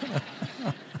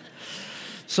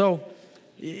 So,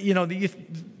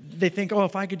 they think,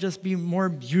 if I could just be more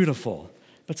beautiful.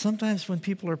 But sometimes when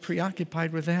people are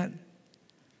preoccupied with that,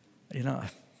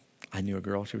 I knew a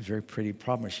girl, she was very pretty.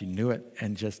 Problem is she knew it,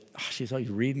 and she's always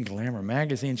reading Glamour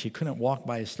magazine. She couldn't walk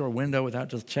by a store window without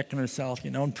just checking herself,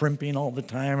 and primping all the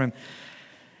time. And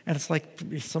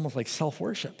it's almost like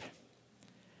self-worship.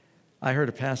 I heard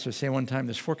a pastor say one time,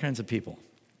 there's 4 kinds of people.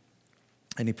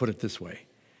 And he put it this way.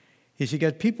 He said, you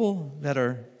got people that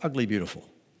are ugly beautiful.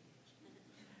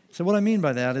 So what I mean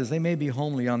by that is they may be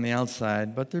homely on the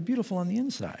outside, but they're beautiful on the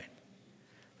inside.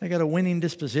 They got a winning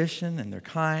disposition, and they're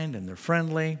kind, and they're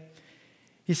friendly.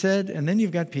 He said, and then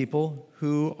you've got people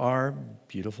who are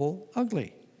beautiful,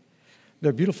 ugly.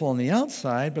 They're beautiful on the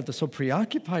outside, but they're so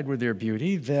preoccupied with their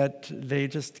beauty that they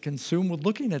just consume with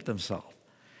looking at themselves.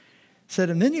 He said,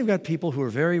 and then you've got people who are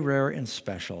very rare and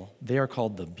special. They are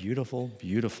called the beautiful,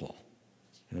 beautiful.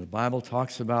 The Bible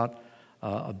talks about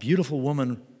a beautiful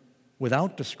woman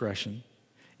without discretion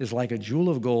is like a jewel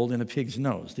of gold in a pig's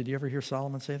nose. Did you ever hear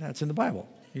Solomon say that? It's in the Bible.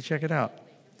 You check it out.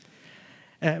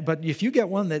 But if you get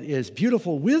one that is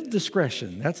beautiful with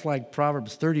discretion, that's like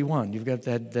Proverbs 31. You've got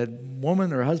that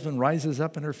woman, her husband rises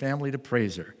up in her family to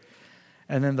praise her.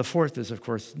 And then the fourth is, of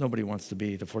course, nobody wants to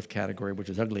be the fourth category, which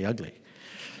is ugly, ugly.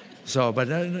 So, but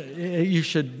you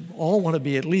should all want to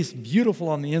be at least beautiful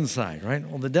on the inside, right?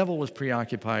 Well, the devil was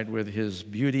preoccupied with his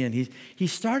beauty, and he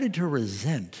started to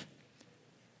resent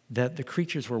that the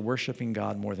creatures were worshiping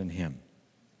God more than him.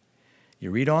 You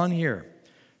read on here.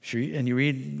 And you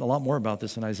read a lot more about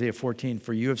this in Isaiah 14.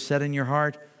 For you have said in your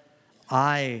heart,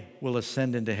 I will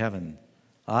ascend into heaven.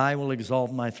 I will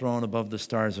exalt my throne above the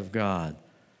stars of God.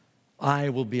 I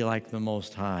will be like the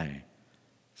Most High.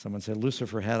 Someone said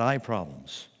Lucifer had eye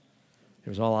problems. It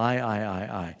was all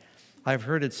I. I've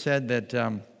heard it said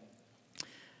that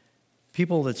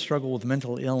people that struggle with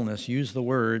mental illness use the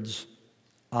words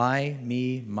I,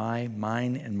 me, my,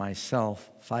 mine, and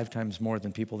myself 5 times more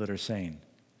than people that are sane.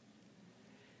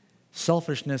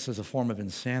 Selfishness is a form of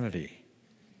insanity,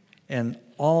 and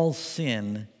all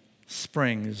sin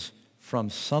springs from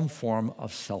some form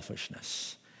of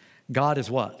selfishness. God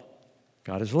is what?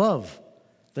 God is love.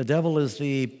 The devil is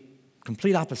the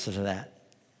complete opposite of that.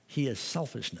 He is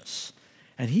selfishness.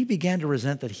 And he began to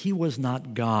resent that he was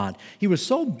not God. He was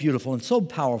so beautiful and so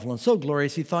powerful and so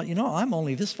glorious, he thought, I'm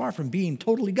only this far from being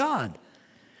totally God.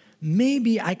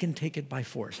 Maybe I can take it by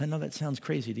force. I know that sounds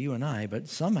crazy to you and I, but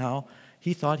somehow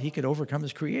he thought he could overcome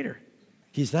his creator.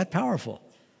 He's that powerful.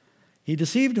 He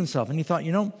deceived himself, and he thought,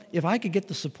 if I could get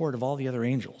the support of all the other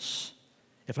angels,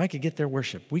 if I could get their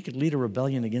worship, we could lead a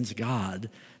rebellion against God,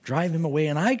 drive him away,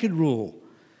 and I could rule.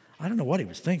 I don't know what he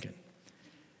was thinking.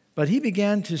 But he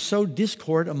began to sow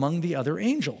discord among the other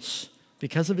angels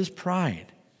because of his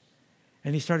pride.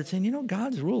 And he started saying,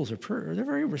 God's rules they're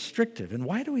very restrictive. And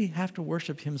why do we have to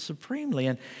worship him supremely?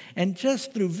 And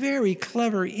just through very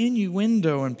clever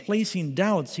innuendo and placing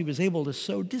doubts, he was able to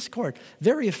sow discord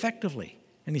very effectively.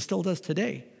 And he still does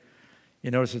today.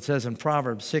 You notice it says in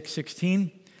Proverbs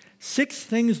 6:16, 6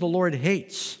 things the Lord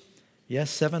hates. Yes,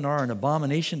 7 are an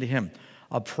abomination to him.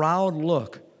 A proud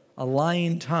look, a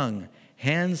lying tongue,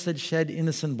 hands that shed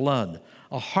innocent blood,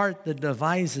 a heart that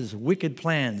devises wicked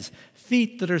plans,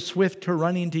 feet that are swift to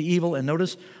run into evil, and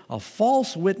notice, a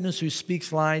false witness who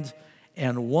speaks lies,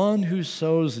 and one who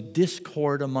sows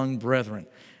discord among brethren.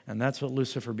 And that's what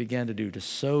Lucifer began to do, to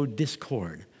sow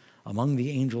discord among the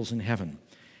angels in heaven.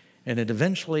 And it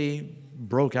eventually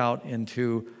broke out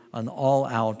into an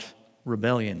all-out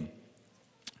rebellion.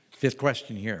 5th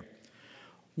question here.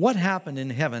 What happened in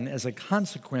heaven as a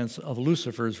consequence of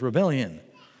Lucifer's rebellion?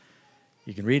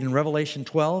 You can read in Revelation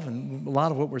 12, and a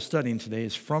lot of what we're studying today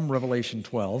is from Revelation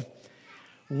 12.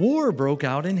 War broke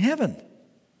out in heaven.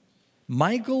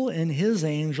 Michael and his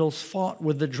angels fought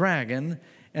with the dragon,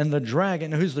 and the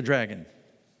dragon, who's the dragon?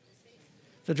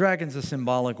 The dragon's a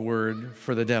symbolic word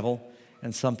for the devil,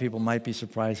 and some people might be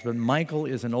surprised, but Michael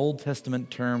is an Old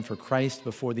Testament term for Christ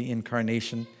before the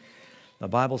incarnation. The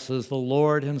Bible says the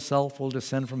Lord himself will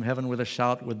descend from heaven with a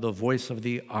shout, with the voice of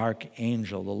the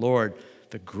archangel. The Lord,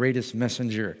 the greatest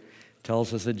messenger,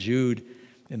 tells us that Jude,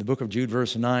 in the book of Jude,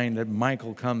 verse 9, that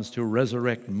Michael comes to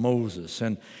resurrect Moses,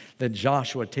 and that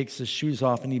Joshua takes his shoes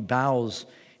off and he bows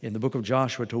in the book of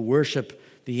Joshua to worship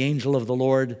the angel of the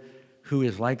Lord who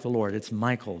is like the Lord. It's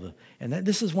Michael. And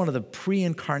this is one of the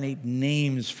pre-incarnate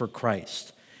names for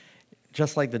Christ.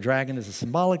 Just like the dragon is a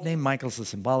symbolic name, Michael's a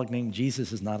symbolic name.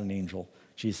 Jesus is not an angel.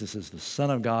 Jesus is the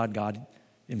Son of God, God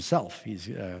himself. He's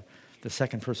the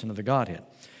second person of the Godhead.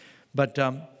 But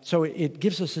so it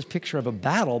gives us this picture of a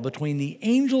battle between the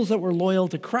angels that were loyal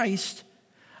to Christ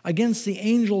against the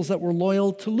angels that were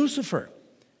loyal to Lucifer.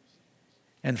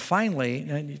 And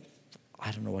finally,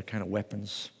 I don't know what kind of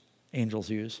weapons angels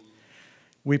use.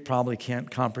 We probably can't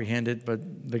comprehend it, but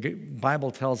the Bible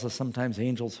tells us sometimes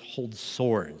angels hold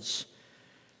swords.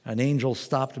 An angel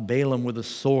stopped Balaam with a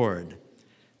sword.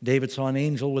 David saw an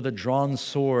angel with a drawn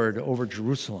sword over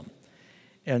Jerusalem.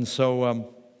 And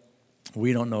so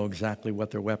we don't know exactly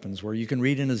what their weapons were. You can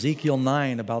read in Ezekiel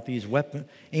 9 about these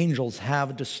angels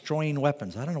have destroying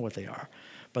weapons. I don't know what they are.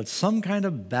 But some kind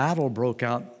of battle broke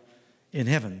out in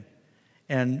heaven.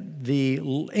 And the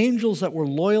angels that were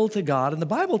loyal to God, and the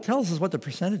Bible tells us what the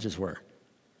percentages were.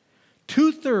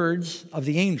 2/3 of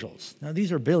the angels, now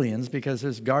these are billions because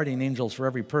there's guardian angels for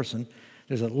every person.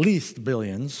 There's at least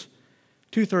billions.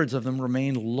 2/3 of them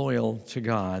remained loyal to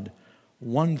God.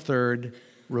 1/3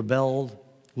 rebelled.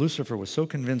 Lucifer was so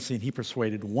convincing, he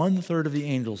persuaded 1/3 of the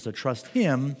angels to trust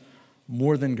him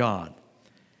more than God.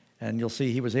 And you'll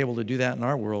see he was able to do that in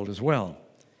our world as well.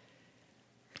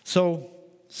 So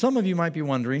some of you might be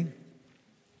wondering,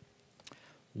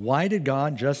 why did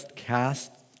God just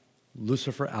cast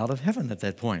Lucifer out of heaven at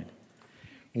that point?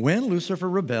 When Lucifer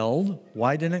rebelled,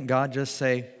 why didn't God just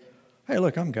say, hey,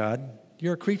 look, I'm God.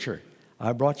 You're a creature.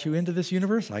 I brought you into this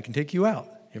universe. I can take you out.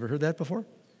 You ever heard that before?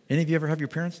 Any of you ever have your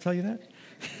parents tell you that?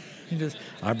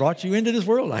 I brought you into this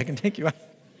world. I can take you out.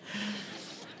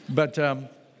 But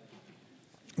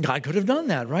God could have done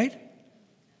that, right?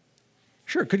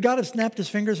 Sure. Could God have snapped his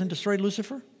fingers and destroyed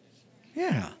Lucifer?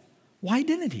 Yeah. Why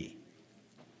didn't he?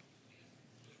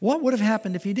 What would have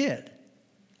happened if he did?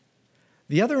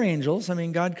 The other angels,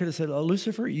 God could have said, oh,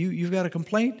 Lucifer, you've got a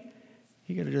complaint.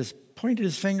 He could have just pointed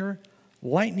his finger.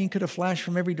 Lightning could have flashed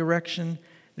from every direction.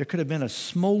 There could have been a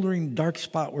smoldering dark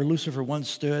spot where Lucifer once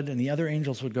stood, and the other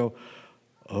angels would go,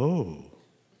 oh,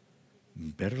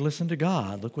 better listen to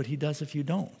God. Look what he does if you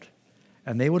don't.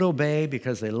 And they would obey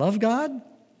because they love God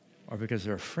or because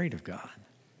they're afraid of God.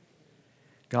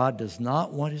 God does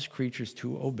not want his creatures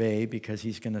to obey because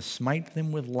he's going to smite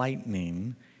them with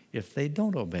lightning if they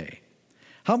don't obey.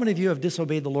 How many of you have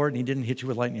disobeyed the Lord and he didn't hit you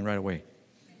with lightning right away?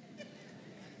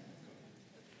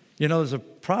 You know, there's a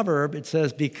proverb, it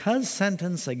says, because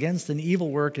sentence against an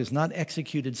evil work is not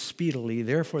executed speedily,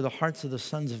 therefore the hearts of the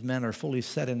sons of men are fully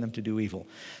set in them to do evil.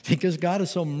 Because God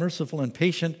is so merciful and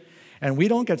patient, and we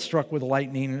don't get struck with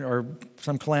lightning or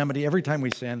some calamity every time we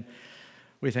sin,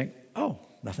 we think, oh,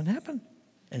 nothing happened.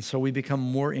 And so we become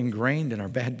more ingrained in our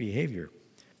bad behavior.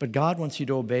 But God wants you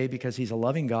to obey because he's a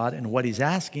loving God, and what he's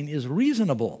asking is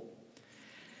reasonable.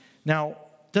 Now,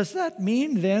 does that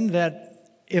mean then that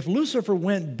if Lucifer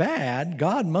went bad,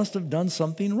 God must have done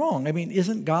something wrong? I mean,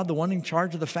 isn't God the one in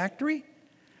charge of the factory?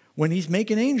 When he's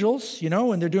making angels, you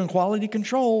know, and they're doing quality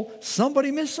control, somebody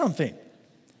missed something.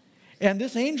 And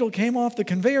this angel came off the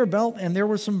conveyor belt, and there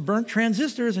were some burnt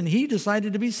transistors, and he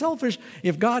decided to be selfish.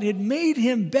 If God had made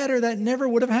him better, that never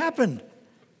would have happened.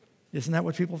 Isn't that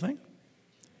what people think?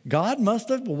 God must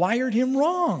have wired him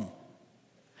wrong.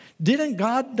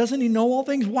 Doesn't he know all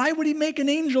things? Why would he make an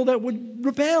angel that would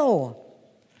rebel?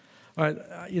 All right,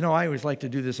 you know, I always like to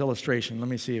do this illustration. Let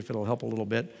me see if it'll help a little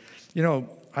bit. You know,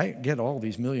 I get all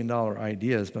these million-dollar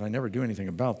ideas, but I never do anything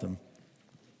about them.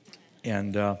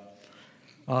 And I'll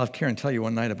have Karen tell you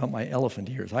one night about my elephant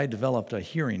ears. I developed a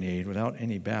hearing aid without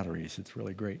any batteries. It's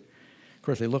really great. Of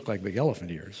course, they look like big elephant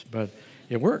ears, but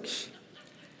it works.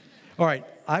 All right,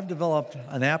 I've developed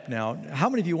an app now. How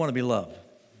many of you want to be loved?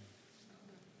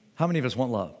 How many of us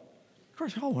want love? Of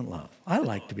course, we all want love. I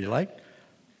like to be liked.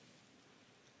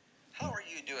 How are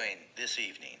you doing this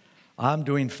evening? I'm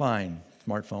doing fine,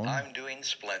 smartphone. I'm doing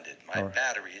splendid. My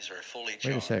batteries are fully charged.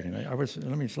 Wait a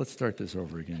second. Let's start this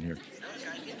over again here.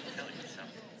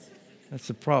 That's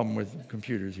the problem with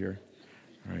computers here.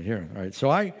 All right, here. All right.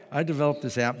 So I developed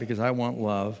this app because I want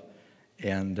love,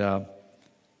 and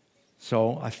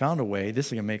so I found a way. This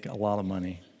is going to make a lot of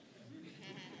money.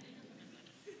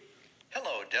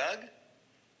 Hello, Doug.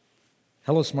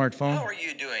 Hello, smartphone. How are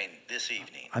you doing this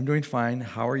evening? I'm doing fine.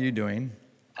 How are you doing?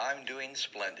 I'm doing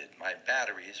splendid. My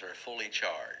batteries are fully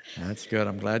charged. That's good.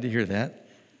 I'm glad to hear that.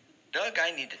 Doug, I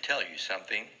need to tell you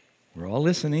something. We're all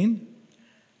listening.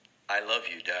 I love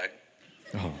you, Doug.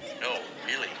 Oh. No,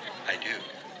 really, I do.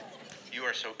 You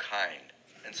are so kind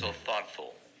and so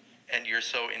thoughtful, and you're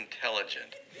so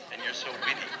intelligent, and you're so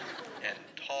witty, and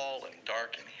tall and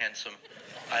dark and handsome.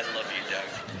 I love you, Doug.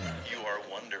 You are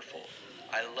wonderful.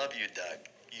 I love you, Doug.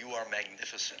 You are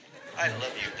magnificent. I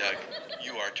love you, Doug.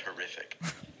 You are terrific.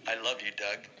 I love you,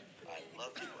 Doug. I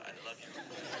love you. I love you.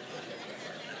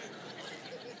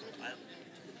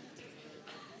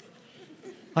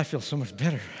 I feel so much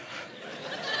better.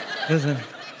 Doesn't it?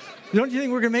 Don't you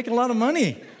think we're going to make a lot of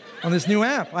money on this new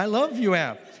app? I love you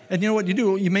app. And you know what you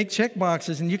do? You make check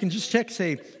boxes, and you can just check,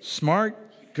 say, smart,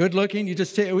 good looking.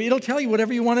 It'll tell you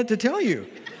whatever you want it to tell you.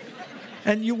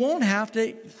 And you won't have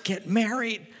to get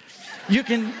married. You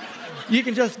can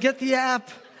just get the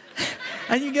app,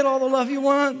 and you get all the love you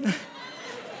want.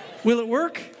 Will it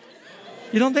work?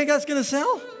 You don't think that's going to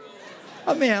sell?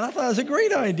 Oh, man, I thought it was a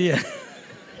great idea.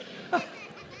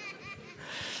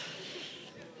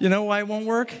 You know why it won't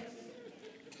work?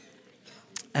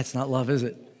 That's not love, is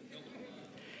it?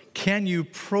 Can you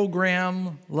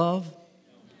program love?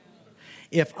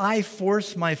 If I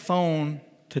force my phone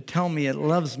to tell me it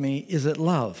loves me, is it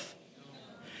love?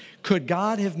 Could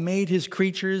God have made his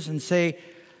creatures and say,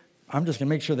 I'm just going to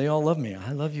make sure they all love me.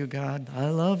 I love you, God. I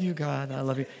love you, God. I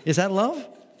love you. Is that love?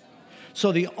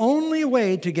 So the only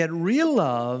way to get real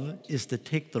love is to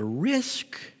take the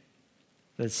risk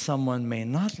that someone may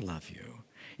not love you.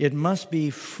 It must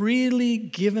be freely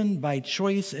given by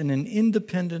choice and an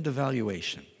independent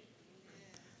evaluation.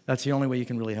 That's the only way you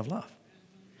can really have love.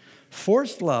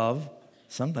 Forced love,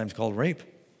 sometimes called rape,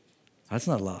 that's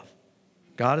not love.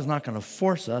 God is not going to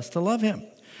force us to love him.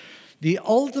 The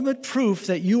ultimate proof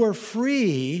that you are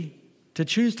free to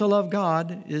choose to love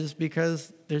God is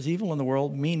because there's evil in the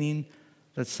world, meaning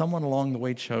that someone along the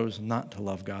way chose not to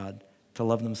love God, to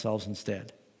love themselves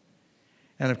instead.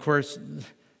 And of course,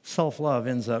 self-love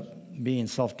ends up being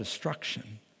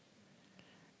self-destruction.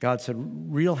 God said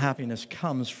real happiness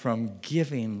comes from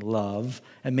giving love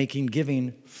and making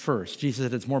giving first. Jesus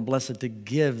said it's more blessed to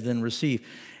give than receive.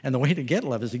 And the way to get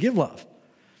love is to give love.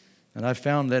 And I've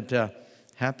found that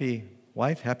happy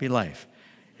wife, happy life.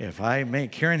 If I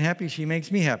make Karen happy, she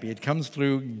makes me happy. It comes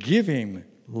through giving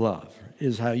love,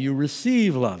 is how you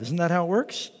receive love. Isn't that how it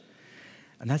works?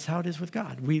 And that's how it is with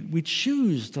God. We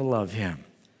choose to love him.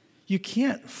 You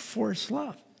can't force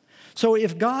love. So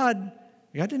if God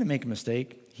didn't make a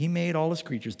mistake. He made all his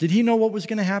creatures. Did he know what was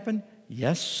going to happen?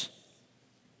 Yes.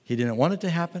 He didn't want it to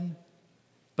happen.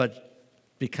 But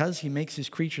because he makes his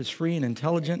creatures free and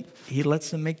intelligent, he lets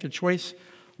them make their choice.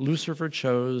 Lucifer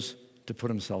chose to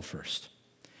put himself first.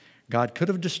 God could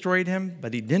have destroyed him,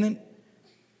 but he didn't,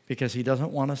 because he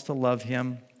doesn't want us to love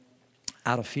him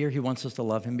out of fear. He wants us to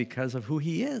love him because of who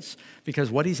he is,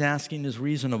 because what he's asking is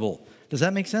reasonable. Does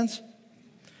that make sense?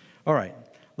 All right,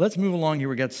 let's move along here.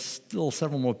 We've got still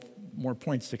several more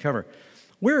points to cover.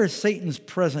 Where is Satan's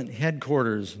present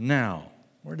headquarters now?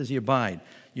 Where does he abide?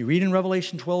 You read in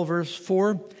Revelation 12, verse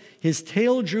 4, his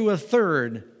tail drew a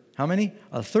third. How many?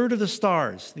 A third of the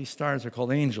stars. These stars are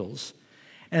called angels.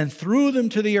 And threw them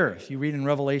to the earth. You read in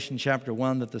Revelation chapter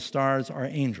 1 that the stars are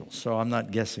angels, so I'm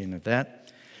not guessing at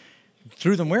that.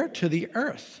 Threw them where? To the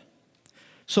earth.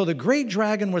 So the great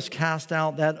dragon was cast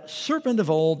out, that serpent of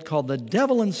old called the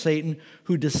devil and Satan,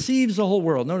 who deceives the whole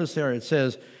world. Notice there it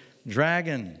says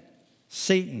dragon,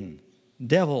 Satan,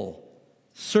 devil,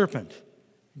 serpent.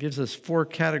 It gives us 4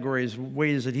 categories,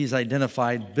 ways that he's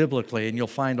identified biblically, and you'll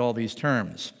find all these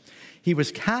terms. He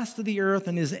was cast to the earth,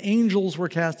 and his angels were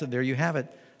casted. There you have it.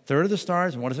 Third of the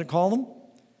stars, and what does it call them?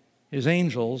 His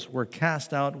angels were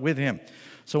cast out with him.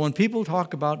 So when people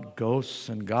talk about ghosts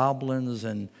and goblins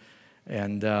and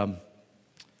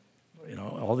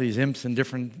all these imps and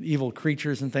different evil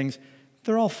creatures and things,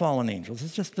 they're all fallen angels.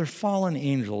 It's just they're fallen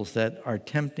angels that are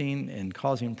tempting and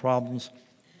causing problems.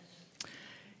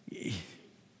 You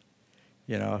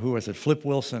know, who was it? Flip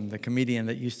Wilson, the comedian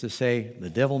that used to say, the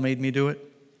devil made me do it.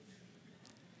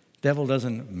 Devil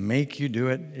doesn't make you do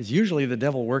it. It's usually the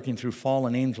devil working through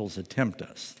fallen angels that tempt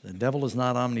us. The devil is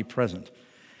not omnipresent.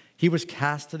 He was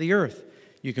cast to the earth.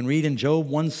 You can read in Job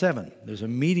 1:7. There's a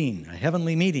meeting, a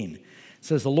heavenly meeting. It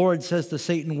says, the Lord says to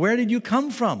Satan, where did you come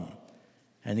from?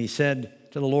 And he said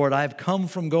to the Lord, I've come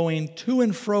from going to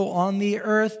and fro on the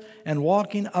earth and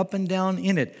walking up and down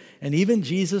in it. And even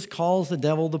Jesus calls the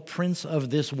devil the prince of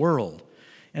this world.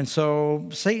 And so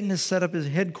Satan has set up his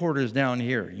headquarters down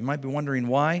here. You might be wondering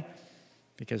why.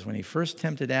 Because when he first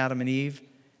tempted Adam and Eve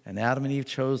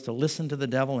chose to listen to the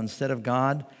devil instead of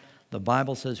God, the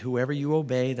Bible says, whoever you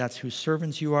obey, that's whose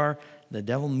servants you are. The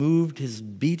devil moved his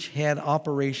beachhead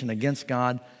operation against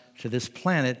God to this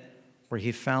planet where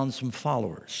he found some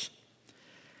followers.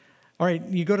 All right,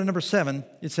 you go to number 7.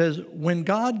 It says, when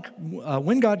God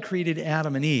created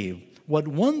Adam and Eve, what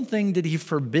one thing did he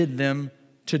forbid them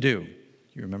to do?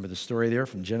 You remember the story there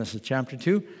from Genesis chapter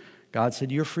 2? God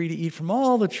said, you're free to eat from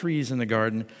all the trees in the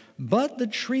garden, but the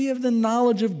tree of the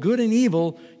knowledge of good and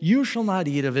evil, you shall not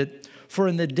eat of it, for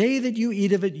in the day that you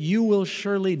eat of it, you will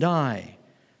surely die.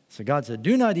 So God said,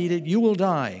 do not eat it, you will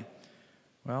die.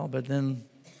 Well, but then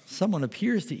someone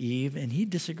appears to Eve, and he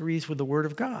disagrees with the word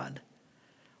of God.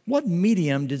 What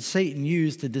medium did Satan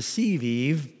use to deceive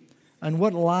Eve, and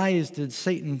what lies did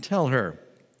Satan tell her?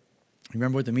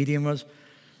 Remember what the medium was?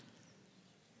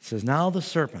 It says, now the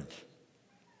serpent.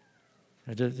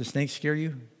 Did the snake scare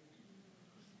you?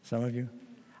 Some of you?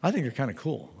 I think they're kind of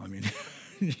cool. I mean,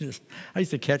 I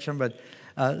used to catch them, but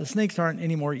the snakes aren't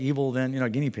any more evil than, a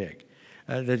guinea pig.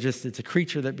 It's a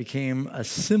creature that became a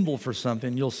symbol for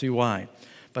something. You'll see why.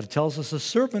 But it tells us the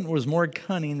serpent was more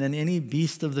cunning than any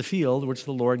beast of the field which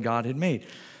the Lord God had made.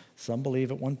 Some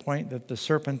believe at one point that the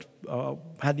serpent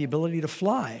had the ability to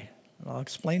fly. I'll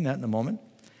explain that in a moment.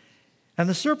 And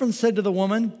the serpent said to the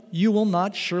woman, you will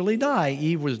not surely die.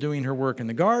 Eve was doing her work in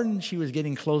the garden. She was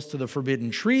getting close to the forbidden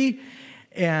tree.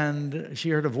 And she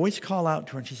heard a voice call out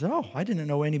to her. And she said, I didn't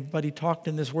know anybody talked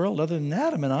in this world other than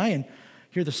Adam and I. And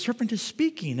here the serpent is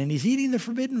speaking, and he's eating the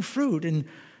forbidden fruit. And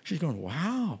she's going,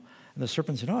 wow. And the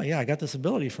serpent said, yeah, I got this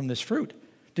ability from this fruit.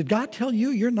 Did God tell you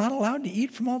you're not allowed to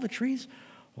eat from all the trees?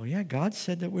 Well, yeah, God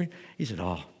said that He said,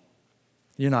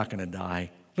 you're not going to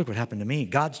die. Look what happened to me.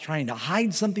 God's trying to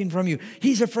hide something from you.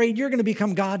 He's afraid you're going to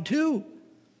become God too.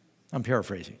 I'm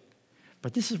paraphrasing.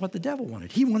 But this is what the devil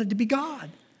wanted. He wanted to be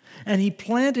God. And he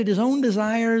planted his own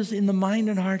desires in the mind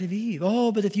and heart of Eve.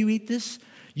 But if you eat this,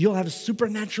 you'll have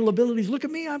supernatural abilities. Look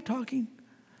at me, I'm talking.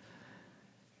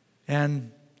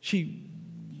 And she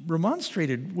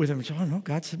remonstrated with him. She said, no,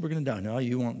 God said we're going to die. No,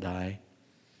 you won't die.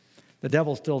 The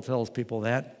devil still tells people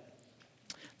that.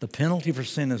 The penalty for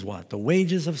sin is what? The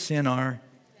wages of sin are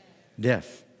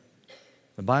death.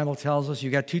 The Bible tells us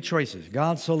you got 2 choices.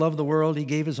 God so loved the world, he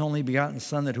gave his only begotten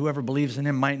Son that whoever believes in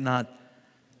him might not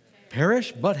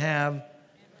perish, but have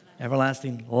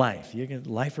everlasting life. You get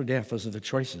life or death. Those are the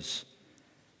choices.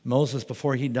 Moses,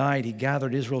 before he died, he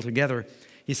gathered Israel together.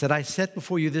 He said, I set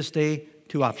before you this day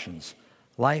 2 options,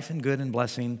 life and good and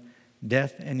blessing,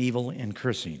 death and evil and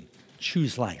cursing.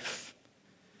 Choose life.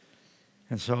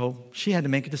 And so she had to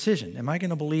make a decision. Am I going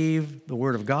to believe the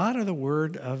word of God or the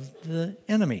word of the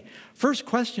enemy? First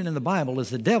question in the Bible is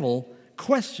the devil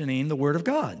questioning the word of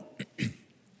God.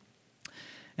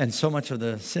 And so much of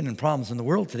the sin and problems in the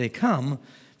world today come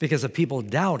because of people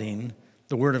doubting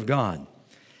the word of God.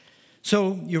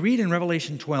 So you read in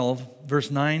Revelation 12,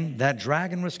 verse 9, that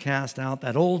dragon was cast out,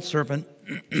 that old serpent,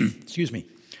 excuse me,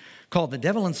 called the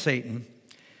devil and Satan.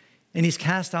 And he's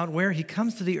cast out where? He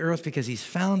comes to the earth because he's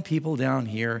found people down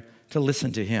here to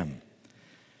listen to him.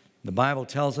 The Bible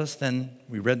tells us, then,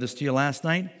 we read this to you last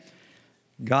night,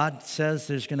 God says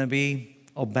there's going to be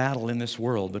a battle in this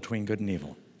world between good and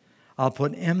evil. I'll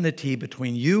put enmity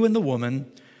between you and the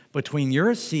woman, between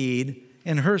your seed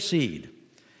and her seed.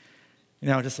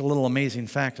 Now, just a little amazing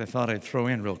fact I thought I'd throw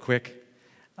in real quick.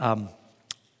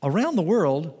 Around the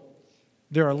world,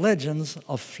 there are legends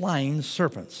of flying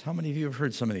serpents. How many of you have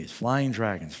heard some of these? Flying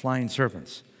dragons, flying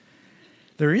serpents.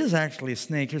 There is actually a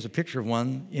snake. Here's a picture of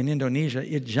one in Indonesia.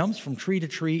 It jumps from tree to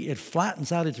tree. It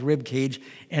flattens out its rib cage,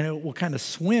 and it will kind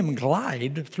of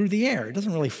glide through the air. It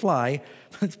doesn't really fly,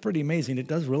 but it's pretty amazing. It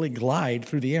does really glide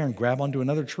through the air and grab onto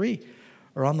another tree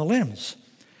or on the limbs.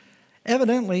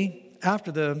 Evidently,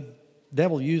 after the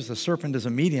devil used the serpent as a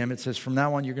medium, it says, from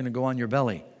now on, you're going to go on your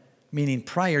belly. Meaning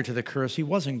prior to the curse, he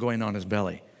wasn't going on his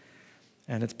belly.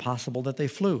 And it's possible that they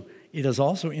flew. It is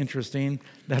also interesting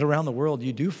that around the world,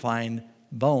 you do find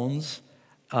bones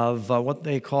of what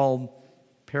they call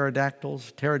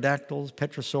pterodactyls,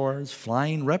 petrosaurs,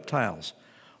 flying reptiles.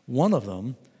 One of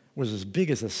them was as big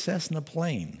as a Cessna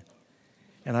plane.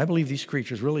 And I believe these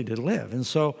creatures really did live. And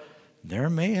so there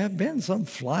may have been some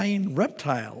flying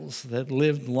reptiles that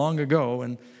lived long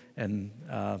ago, and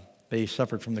they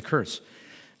suffered from the curse.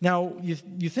 Now, you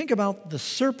think about the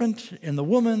serpent and the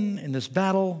woman in this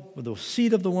battle with the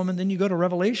seed of the woman, then you go to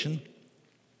Revelation.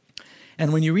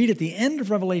 And when you read at the end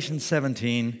of Revelation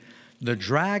 17, the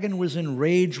dragon was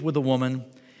enraged with the woman,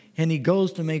 and he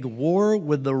goes to make war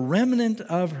with the remnant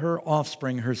of her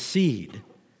offspring, her seed,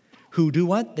 who do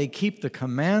what? They keep the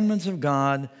commandments of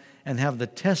God and have the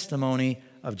testimony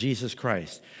of Jesus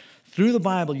Christ. Through the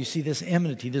Bible, you see this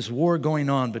enmity, this war going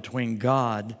on between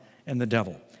God and the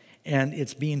devil. And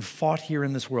it's being fought here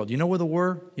in this world. You know where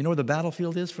the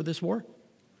battlefield is for this war?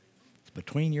 It's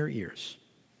between your ears.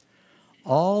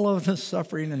 All of the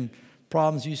suffering and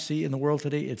problems you see in the world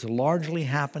today, it's largely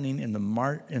happening in the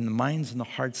minds and the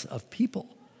hearts of people.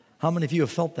 How many of you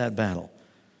have felt that battle?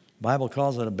 The Bible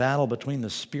calls it a battle between the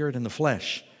spirit and the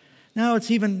flesh. Now,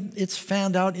 it's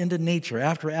fanned out into nature.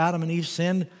 After Adam and Eve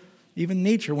sinned, even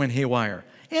nature went haywire.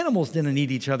 Animals didn't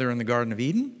eat each other in the Garden of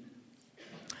Eden.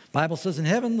 The Bible says in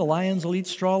heaven, the lions will eat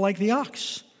straw like the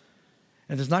ox.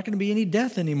 And there's not going to be any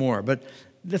death anymore. But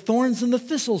the thorns and the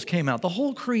thistles came out. The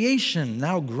whole creation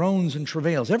now groans and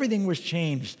travails. Everything was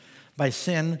changed by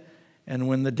sin and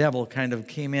when the devil kind of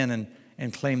came in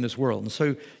and claimed this world. And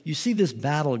so you see this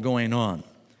battle going on.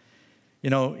 You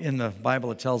know, in the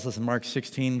Bible it tells us in Mark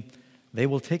 16, they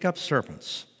will take up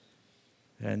serpents.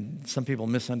 And some people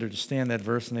misunderstand that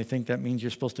verse, and they think that means you're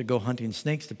supposed to go hunting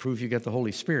snakes to prove you get the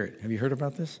Holy Spirit. Have you heard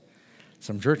about this?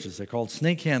 Some churches, they're called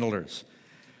snake handlers.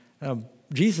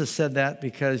 Jesus said that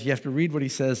because you have to read what he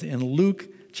says in Luke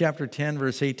chapter 10,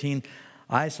 verse 18.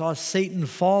 I saw Satan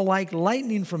fall like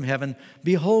lightning from heaven.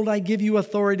 Behold, I give you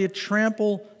authority to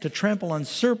trample on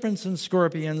serpents and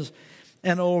scorpions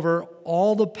and over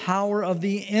all the power of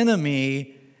the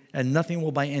enemy, and nothing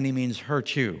will by any means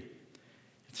hurt you.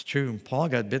 It's true, Paul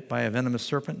got bit by a venomous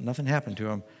serpent, nothing happened to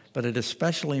him, but it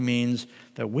especially means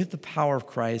that with the power of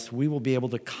Christ, we will be able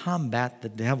to combat the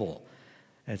devil.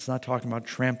 And it's not talking about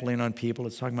trampling on people,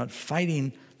 it's talking about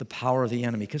fighting the power of the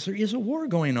enemy, because there is a war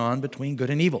going on between good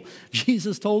and evil.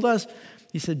 Jesus told us,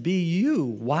 he said, be you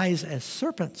wise as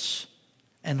serpents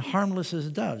and harmless as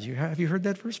doves. Have you heard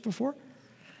that verse before?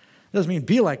 Doesn't mean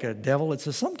be like a devil. It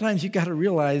says sometimes you've got to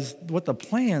realize what the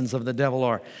plans of the devil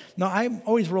are. Now, I'm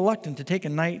always reluctant to take a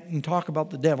night and talk about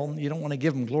the devil. You don't want to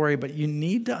give him glory, but you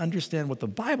need to understand what the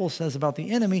Bible says about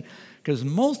the enemy, because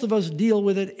most of us deal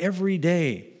with it every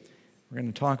day. We're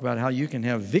going to talk about how you can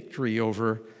have victory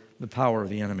over the power of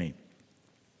the enemy.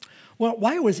 Well,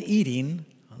 why was eating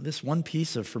this one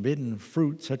piece of forbidden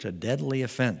fruit such a deadly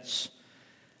offense?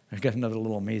 I've got another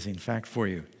little amazing fact for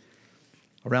you.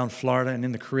 Around Florida and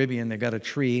in the Caribbean, they've got a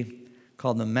tree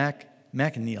called the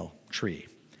macanil tree.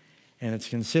 And it's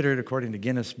considered, according to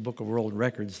Guinness Book of World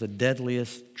Records, the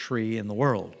deadliest tree in the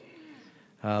world.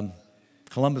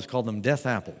 Columbus called them death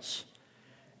apples.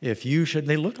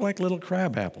 They look like little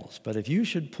crab apples, but if you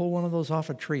should pull one of those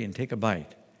off a tree and take a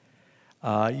bite,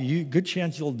 good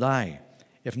chance you'll die.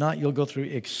 If not, you'll go through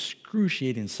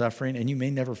excruciating suffering, and you may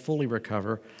never fully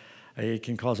recover. It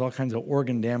can cause all kinds of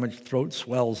organ damage, throat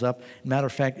swells up. Matter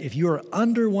of fact, if you are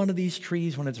under one of these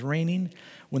trees when it's raining,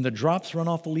 when the drops run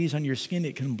off the leaves on your skin,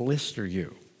 it can blister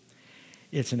you.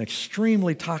 It's an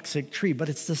extremely toxic tree, but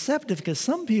it's deceptive because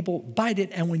some people bite it,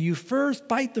 and when you first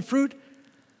bite the fruit,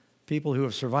 People who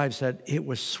have survived said it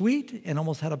was sweet and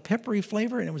almost had a peppery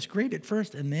flavor, and it was great at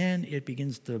first, and then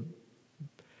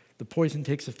the poison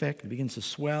takes effect, it begins to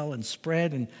swell and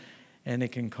spread, and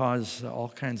it can cause all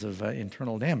kinds of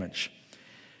internal damage.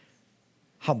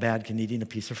 How bad can eating a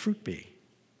piece of fruit be?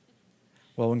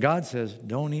 Well, when God says,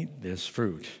 don't eat this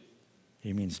fruit,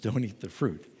 he means don't eat the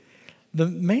fruit. The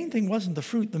main thing wasn't the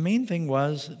fruit. The main thing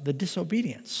was the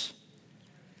disobedience.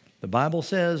 The Bible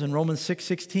says in Romans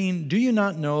 6:16, do you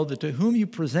not know that to whom you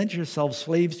present yourselves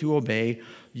slaves to obey,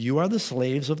 you are the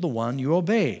slaves of the one you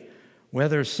obey,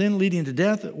 whether sin leading to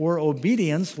death or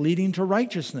obedience leading to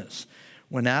righteousness?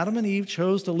 When Adam and Eve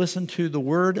chose to listen to the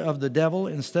word of the devil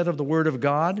instead of the word of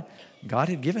God, God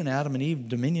had given Adam and Eve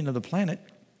dominion of the planet.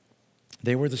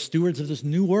 They were the stewards of this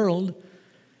new world,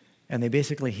 and they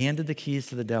basically handed the keys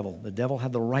to the devil. The devil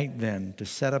had the right then to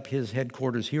set up his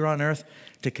headquarters here on earth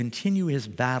to continue his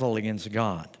battle against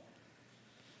God.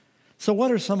 So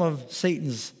what are some of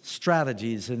Satan's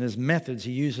strategies and his methods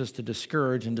he uses to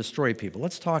discourage and destroy people?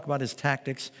 Let's talk about his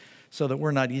tactics so that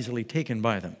we're not easily taken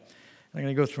by them. I'm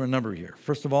going to go through a number here.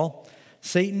 First of all,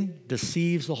 Satan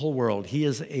deceives the whole world. He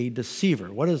is a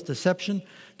deceiver. What is deception?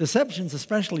 Deception is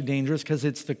especially dangerous because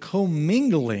it's the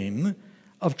commingling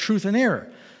of truth and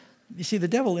error. You see, the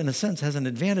devil, in a sense, has an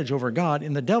advantage over God.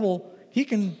 In the devil, he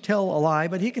can tell a lie,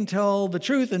 but he can tell the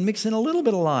truth and mix in a little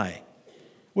bit of lie,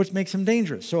 which makes him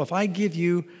dangerous. So if I give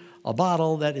you a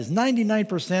bottle that is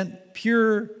 99%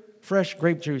 pure, fresh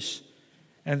grape juice,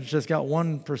 and it's just got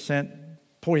 1%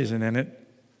 poison in it,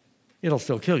 it'll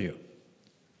still kill you.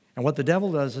 And what the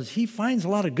devil does is he finds a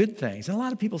lot of good things. And a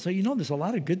lot of people say, you know, there's a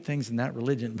lot of good things in that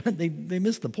religion, but they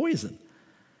miss the poison.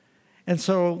 And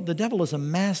so the devil is a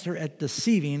master at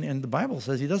deceiving, and the Bible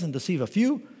says he doesn't deceive a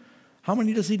few. How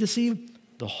many does he deceive?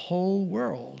 The whole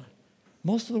world.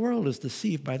 Most of the world is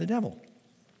deceived by the devil.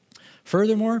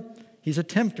 Furthermore, he's a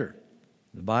tempter.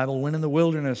 The Bible went in the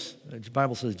wilderness. The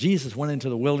Bible says Jesus went into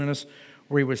the wilderness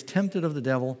where he was tempted of the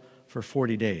devil for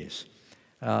 40 days.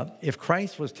 If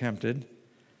Christ was tempted,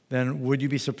 then would you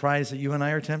be surprised that you and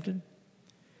I are tempted?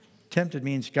 Tempted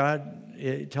means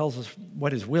God tells us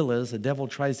what his will is. The devil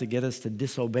tries to get us to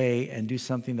disobey and do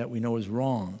something that we know is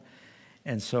wrong.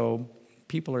 And so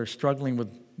people are struggling with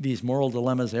these moral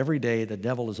dilemmas every day. The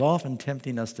devil is often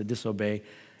tempting us to disobey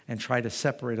and try to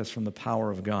separate us from the power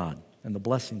of God and the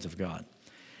blessings of God.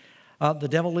 The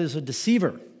devil is a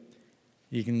deceiver.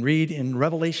 You can read in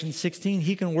Revelation 16,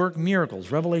 he can work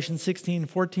miracles. Revelation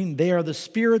 16:14, they are the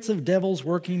spirits of devils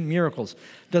working miracles.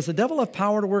 Does the devil have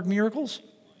power to work miracles?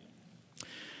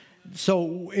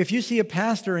 So if you see a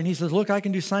pastor and he says, look, I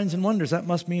can do signs and wonders, that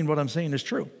must mean what I'm saying is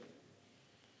true.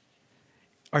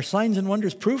 Are signs and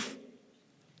wonders proof?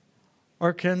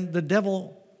 Or can the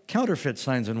devil counterfeit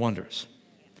signs and wonders?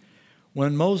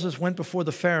 When Moses went before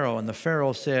the Pharaoh and the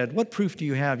Pharaoh said, what proof do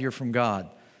you have you're from God?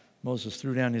 Moses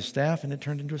threw down his staff and it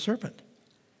turned into a serpent.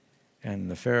 And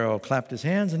the Pharaoh clapped his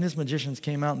hands and his magicians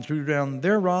came out and threw down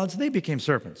their rods. They became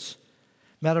serpents.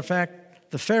 Matter of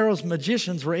fact, the Pharaoh's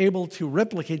magicians were able to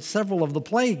replicate several of the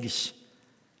plagues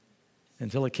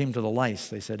until it came to the lice.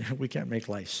 They said, we can't make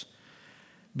lice.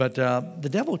 But the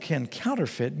devil can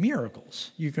counterfeit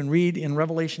miracles. You can read in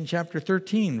Revelation chapter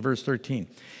 13, verse 13.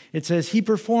 It says, he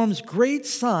performs great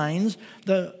signs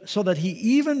so that he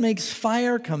even makes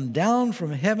fire come down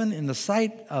from heaven in the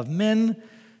sight of men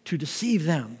to deceive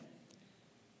them.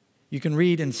 You can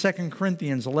read in 2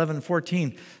 Corinthians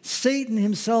 11:14, Satan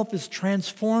himself is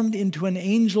transformed into an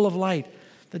angel of light.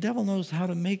 The devil knows how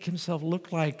to make himself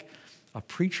look like a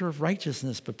preacher of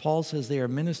righteousness, but Paul says they are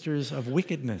ministers of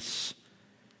wickedness.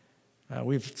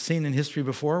 We've seen in history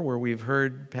before where we've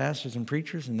heard pastors and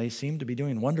preachers and they seem to be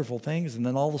doing wonderful things, and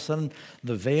then all of a sudden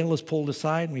the veil is pulled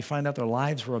aside and we find out their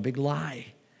lives were a big lie.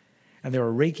 And they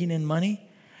were raking in money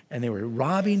and they were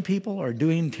robbing people or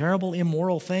doing terrible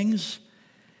immoral things.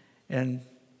 And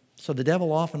so the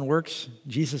devil often works,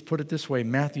 Jesus put it this way,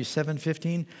 Matthew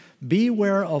 7:15,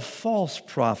 beware of false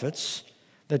prophets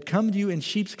that come to you in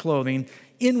sheep's clothing.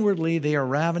 Inwardly they are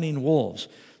ravening wolves.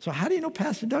 So how do you know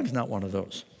Pastor Doug's not one of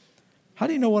those? How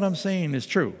do you know what I'm saying is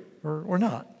true or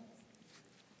not?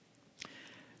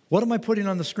 What am I putting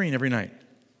on the screen every night?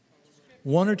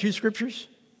 1 or 2 scriptures?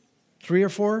 3 or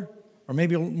 4? Or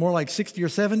maybe more like 60 or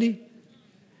 70?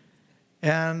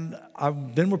 And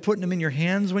then we're putting them in your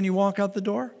hands when you walk out the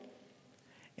door.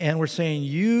 And we're saying,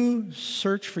 you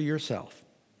search for yourself.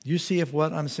 You see if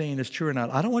what I'm saying is true or not.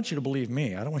 I don't want you to believe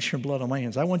me. I don't want your blood on my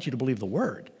hands. I want you to believe the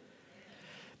word.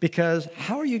 Because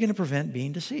how are you going to prevent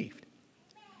being deceived?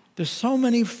 There's so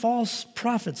many false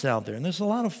prophets out there, and there's a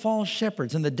lot of false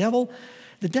shepherds. And the devil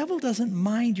The devil doesn't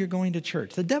mind your going to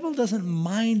church. The devil doesn't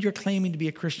mind your claiming to be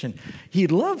a Christian.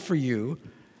 He'd love for you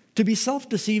to be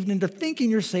self-deceived into thinking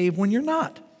you're saved when you're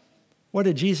not. What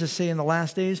did Jesus say in the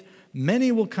last days?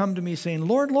 Many will come to me saying,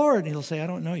 Lord, Lord. And he'll say, I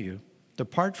don't know you.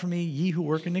 Depart from me, ye who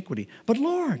work iniquity. But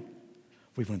Lord,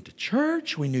 we went to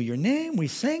church. We knew your name. We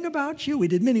sang about you. We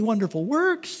did many wonderful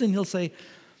works. And he'll say,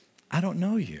 I don't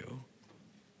know you.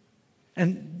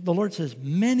 And the Lord says,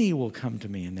 many will come to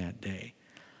me in that day.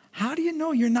 How do you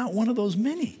know you're not one of those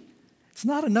many? It's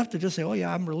not enough to just say, oh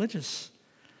yeah, I'm religious.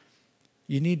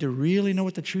 You need to really know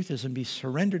what the truth is and be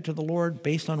surrendered to the Lord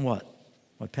based on what?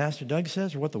 What Pastor Doug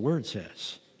says or what the Word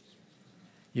says?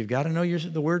 You've got to know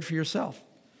the Word for yourself.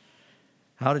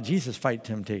 How did Jesus fight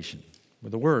temptation?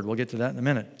 With the Word. We'll get to that in a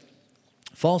minute.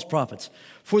 False prophets.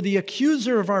 For the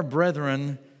accuser of our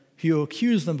brethren, who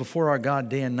accuse them before our God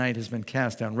day and night, has been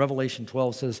cast down. Revelation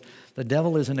 12 says the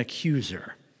devil is an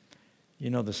accuser. You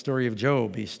know the story of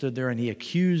Job. He stood there and he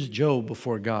accused Job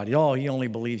before God. Oh, he only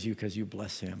believes you because you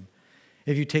bless him.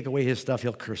 If you take away his stuff,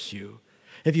 he'll curse you.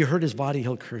 If you hurt his body,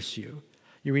 he'll curse you.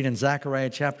 You read in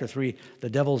Zechariah chapter 3, the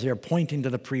devil's there pointing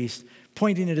to the priest,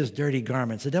 pointing at his dirty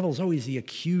garments. The devil's always the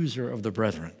accuser of the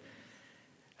brethren.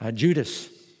 Judas,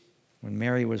 when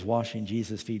Mary was washing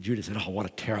Jesus' feet, Judas said, oh, what a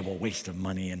terrible waste of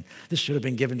money, and this should have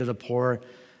been given to the poor.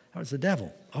 That was the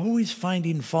devil, always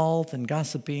finding fault and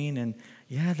gossiping, and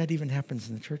yeah, that even happens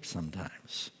in the church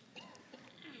sometimes.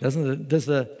 Does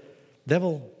the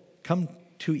devil come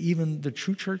to even the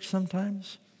true church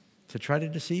sometimes to try to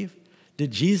deceive?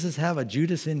 Did Jesus have a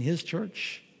Judas in his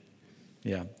church?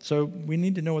 Yeah, so we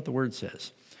need to know what the Word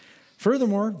says.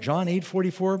 Furthermore, John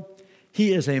 8:44,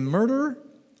 he is a murderer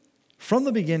from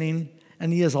the beginning,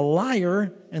 and he is a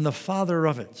liar and the father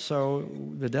of it. So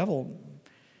the devil,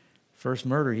 first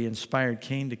murder, he inspired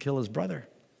Cain to kill his brother.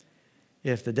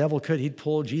 If the devil could, he'd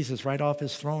pull Jesus right off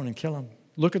his throne and kill him.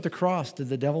 Look at the cross. Did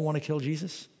the devil want to kill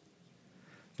Jesus?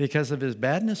 Because of his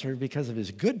badness or because of his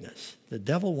goodness? The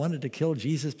devil wanted to kill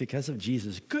Jesus because of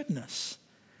Jesus' goodness.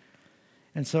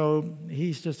 And so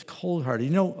he's just cold-hearted.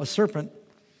 You know, a serpent,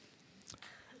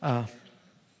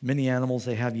 many animals,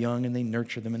 they have young and they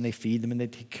nurture them and they feed them and they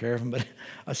take care of them. But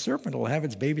a serpent will have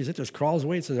its babies. It just crawls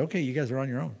away and says, okay, you guys are on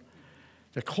your own.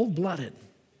 They're cold-blooded.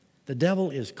 The devil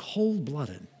is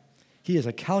cold-blooded. He is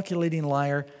a calculating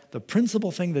liar. The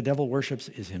principal thing the devil worships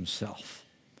is himself.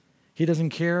 He doesn't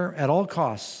care at all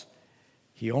costs.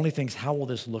 He only thinks, how will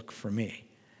this look for me?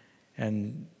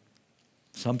 And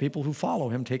some people who follow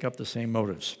him take up the same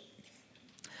motives.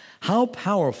 How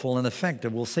powerful and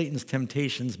effective will Satan's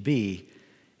temptations be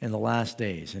in the last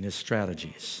days and his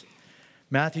strategies?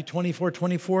 Matthew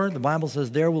 24:24, the Bible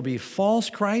says, there will be false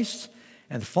Christs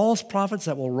and false prophets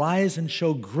that will rise and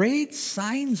show great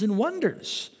signs and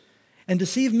wonders and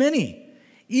deceive many.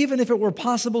 Even if it were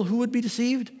possible, who would be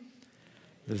deceived?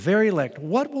 The very elect.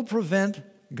 What will prevent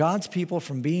God's people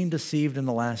from being deceived in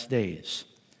the last days?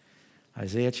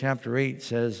 Isaiah chapter 8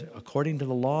 says, according to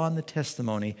the law and the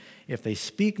testimony, if they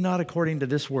speak not according to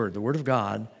this word, the word of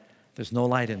God, there's no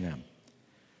light in them.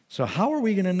 So how are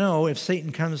we going to know if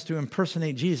Satan comes to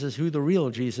impersonate Jesus, who the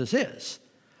real Jesus is?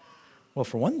 Well,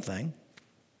 for one thing,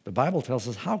 the Bible tells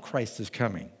us how Christ is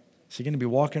coming. Is he going to be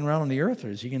walking around on the earth, or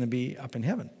is he going to be up in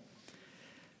heaven?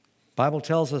 The Bible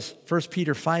tells us, 1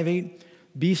 Peter 5:8,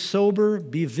 be sober,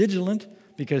 be vigilant,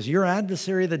 because your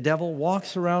adversary, the devil,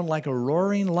 walks around like a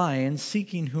roaring lion,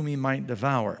 seeking whom he might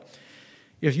devour.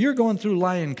 If you're going through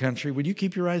lion country, would you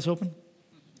keep your eyes open?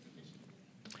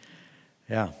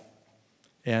 Yeah.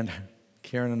 And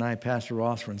Karen and I, Pastor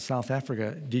Ross, were in South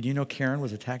Africa. Did you know Karen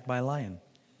was attacked by a lion?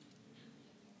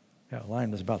 Yeah, a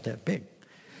lion was about that big.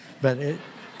 But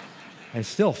it's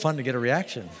still fun to get a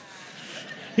reaction.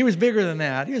 He was bigger than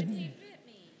that.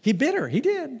 He bit her. He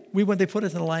did. They put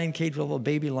us in a lion cage with little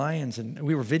baby lions, and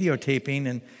we were videotaping,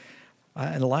 and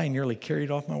the lion nearly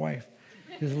carried off my wife.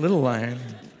 He was a little lion.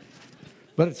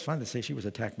 But it's fun to say she was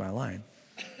attacked by a lion.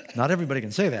 Not everybody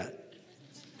can say that.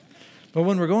 But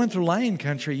when we're going through lion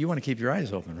country, you want to keep your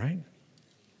eyes open, right?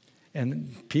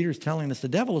 And Peter's telling us the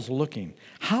devil is looking.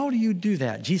 How do you do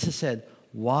that? Jesus said,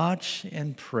 watch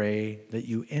and pray that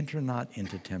you enter not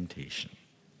into temptation.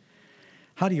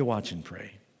 How do you watch and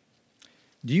pray?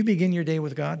 Do you begin your day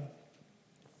with God?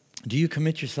 Do you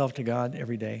commit yourself to God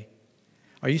every day?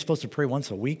 Are you supposed to pray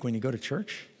once a week when you go to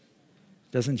church?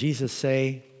 Doesn't Jesus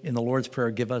say in the Lord's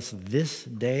Prayer, give us this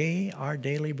day our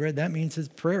daily bread? That means his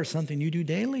prayer is something you do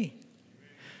daily.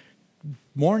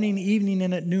 Morning, evening,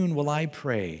 and at noon will I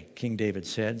pray, King David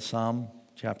said, Psalm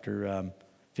chapter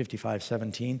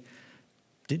 55:17.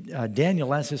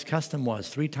 Daniel, as his custom was,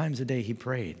 3 times a day he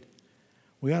prayed.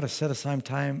 We ought to set aside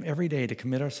time every day to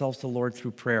commit ourselves to the Lord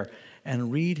through prayer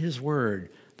and read His Word.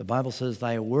 The Bible says,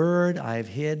 Thy Word I have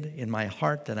hid in my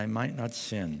heart that I might not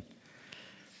sin.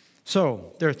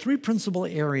 So there are three principal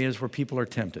areas where people are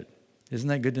tempted. Isn't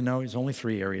that good to know? There's only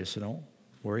three areas, so don't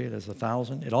worry. There's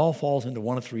 1,000. It all falls into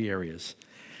one of three areas.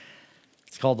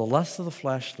 It's called the lust of the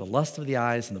flesh, the lust of the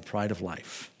eyes, and the pride of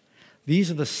life.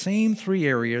 These are the same three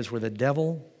areas where the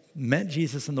devil met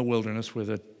Jesus in the wilderness with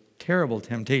a terrible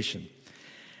temptation.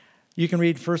 You can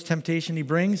read first temptation he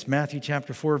brings, Matthew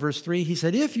chapter 4, verse 3. He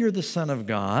said, if you're the Son of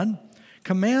God,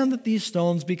 command that these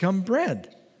stones become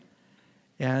bread.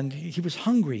 And he was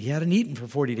hungry. He hadn't eaten for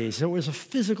 40 days. So it was a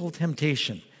physical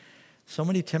temptation. So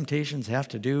many temptations have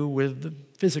to do with the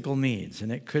physical needs.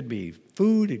 And it could be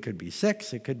food, it could be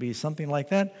sex, it could be something like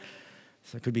that.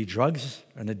 So it could be drugs,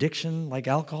 an addiction like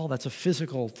alcohol. That's a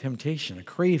physical temptation, a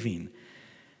craving.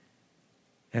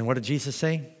 And what did Jesus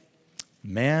say?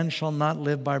 Man shall not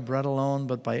live by bread alone,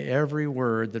 but by every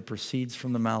word that proceeds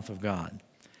from the mouth of God.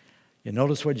 You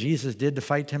notice what Jesus did to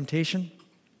fight temptation?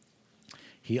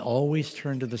 He always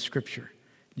turned to the Scripture.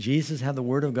 Jesus had the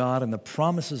Word of God and the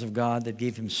promises of God that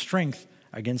gave him strength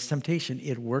against temptation.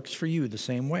 It works for you the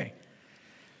same way.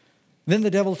 Then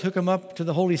the devil took him up to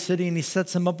the holy city and he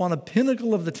sets him up on a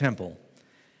pinnacle of the temple.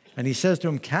 And he says to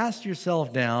him, cast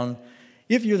yourself down.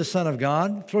 If you're the Son of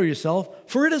God, throw yourself,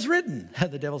 for it is written.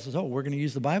 The devil says, oh, we're going to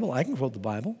use the Bible? I can quote the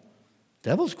Bible. The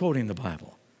devil's quoting the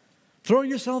Bible. Throw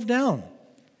yourself down.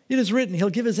 It is written, he'll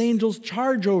give his angels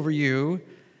charge over you.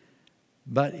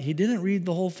 But he didn't read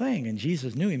the whole thing. And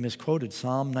Jesus knew he misquoted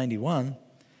Psalm 91.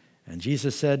 And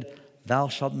Jesus said, thou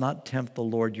shalt not tempt the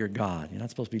Lord your God. You're not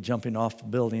supposed to be jumping off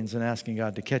buildings and asking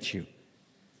God to catch you.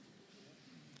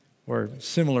 Or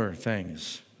similar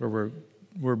things where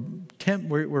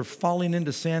we're falling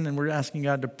into sin and we're asking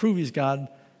God to prove he's God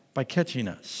by catching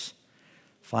us.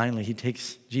 Finally, he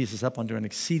takes Jesus up onto an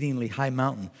exceedingly high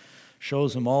mountain,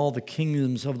 shows him all the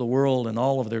kingdoms of the world and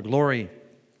all of their glory.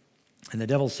 And the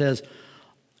devil says,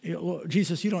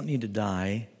 Jesus, you don't need to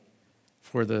die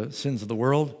for the sins of the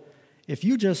world. If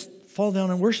you just fall down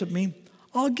and worship me,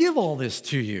 I'll give all this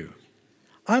to you.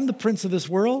 I'm the prince of this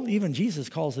world. Even Jesus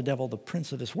calls the devil the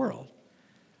prince of this world.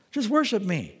 Just worship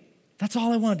me. That's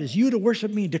all I want is you to worship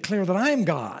me, declare that I am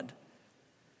God.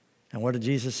 And what did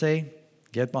Jesus say?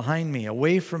 Get behind me,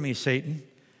 away from me, Satan,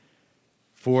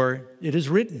 for it is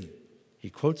written.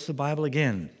 He quotes the Bible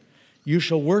again. You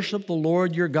shall worship the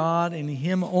Lord your God, and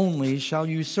him only shall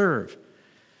you serve.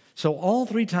 So all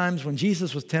three times when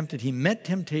Jesus was tempted, he met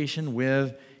temptation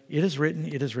with, it is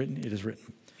written, it is written, it is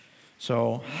written.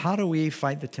 So how do we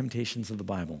fight the temptations of the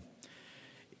Bible?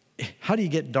 How do you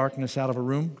get darkness out of a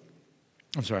room?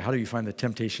 I'm sorry, how do you find the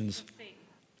temptations?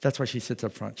 That's why she sits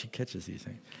up front. She catches these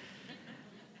things.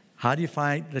 How do you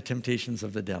fight the temptations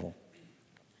of the devil?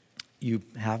 You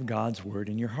have God's word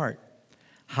in your heart.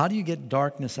 How do you get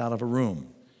darkness out of a room?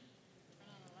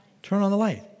 Turn on the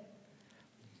light.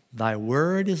 Thy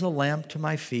word is a lamp to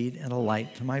my feet and a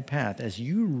light to my path. As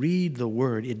you read the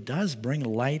word, it does bring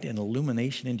light and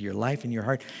illumination into your life and your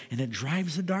heart, and it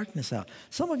drives the darkness out.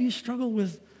 Some of you struggle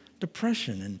with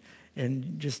depression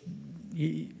and just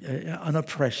an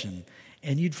oppression,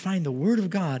 and you'd find the word of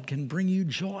God can bring you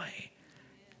joy.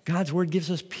 God's word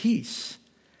gives us peace.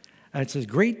 It says,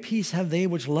 great peace have they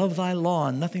which love thy law,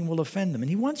 and nothing will offend them. And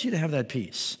he wants you to have that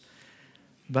peace.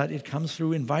 But it comes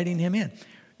through inviting him in.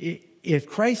 If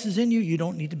Christ is in you, you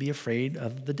don't need to be afraid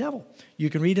of the devil. You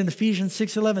can read in Ephesians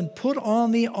 6:11, put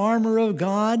on the armor of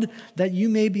God that you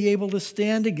may be able to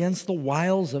stand against the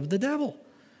wiles of the devil.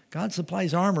 God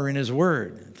supplies armor in his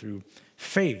word through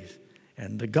faith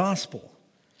and the gospel.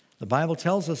 The Bible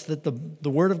tells us that the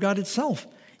word of God itself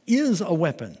is a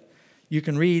weapon. You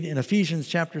can read in Ephesians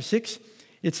chapter 6,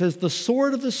 it says, the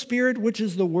sword of the Spirit, which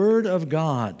is the word of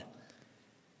God.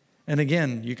 And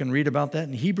again, you can read about that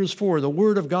in Hebrews 4. The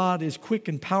word of God is quick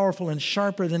and powerful and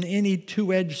sharper than any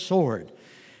two-edged sword.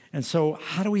 And so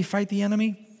how do we fight the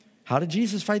enemy? How did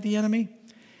Jesus fight the enemy?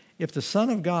 If the Son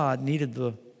of God needed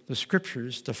the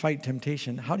Scriptures to fight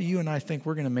temptation, how do you and I think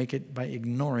we're going to make it by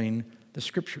ignoring the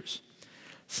Scriptures?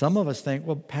 Some of us think,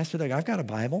 well, Pastor Doug, I've got a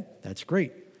Bible. That's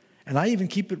great. And I even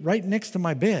keep it right next to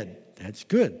my bed. That's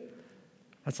good.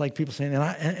 That's like people saying,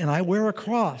 and I wear a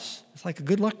cross. It's like a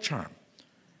good luck charm.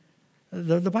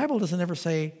 The Bible doesn't ever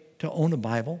say to own a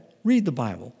Bible. Read the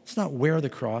Bible. It's not wear the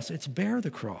cross. It's bear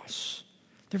the cross.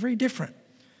 They're very different.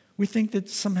 We think that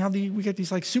somehow we get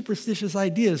these like superstitious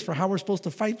ideas for how we're supposed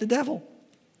to fight the devil.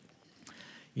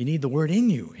 You need the word in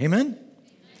you. Amen?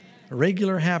 A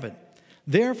regular habit.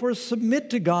 Therefore, submit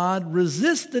to God,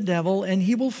 resist the devil, and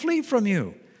he will flee from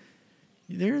you.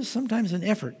 There is sometimes an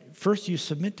effort. First, you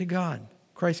submit to God.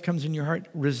 Christ comes in your heart,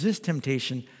 resist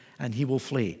temptation and he will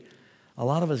flee. A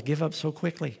lot of us give up so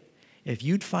quickly. If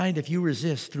you'd find if you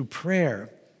resist through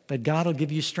prayer, that God will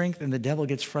give you strength and the devil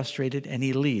gets frustrated and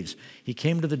he leaves. He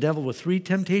came to the devil with 3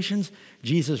 temptations.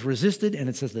 Jesus resisted and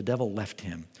it says the devil left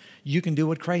him. You can do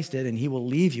what Christ did and he will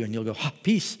leave you and you'll go,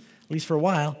 peace, at least for a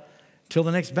while, till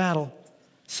the next battle.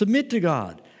 Submit to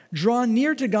God. Draw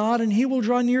near to God and he will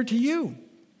draw near to you.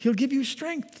 He'll give you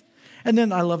strength. And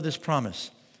then I love this promise.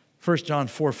 1 John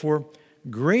 4:4,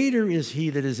 greater is he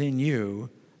that is in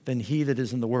you than he that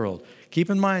is in the world.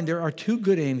 Keep in mind, there are 2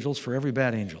 good angels for every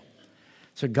bad angel.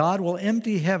 So God will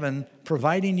empty heaven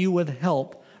providing you with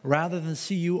help rather than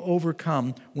see you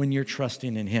overcome when you're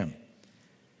trusting in him.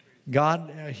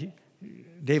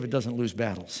 David doesn't lose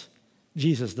battles.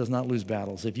 Jesus does not lose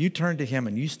battles. If you turn to him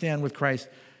and you stand with Christ,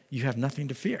 you have nothing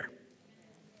to fear.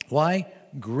 Why?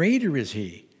 Greater is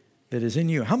he that is in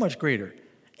you. How much greater?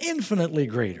 Infinitely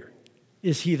greater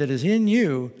is he that is in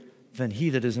you than he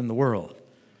that is in the world.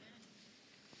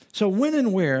 So when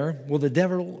and where will the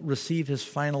devil receive his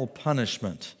final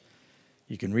punishment?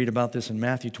 You can read about this in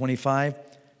Matthew 25.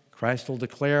 Christ will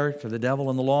declare to the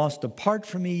devil and the lost, depart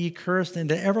from me, ye cursed,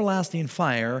 into everlasting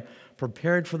fire,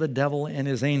 prepared for the devil and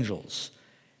his angels.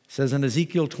 It says in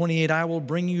Ezekiel 28, I will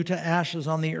bring you to ashes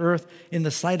on the earth in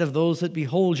the sight of those that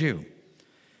behold you.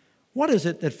 What is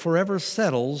it that forever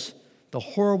settles the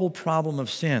horrible problem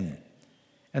of sin?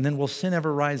 And then will sin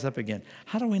ever rise up again?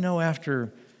 How do we know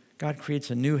after God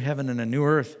creates a new heaven and a new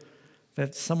earth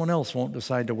that someone else won't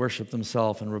decide to worship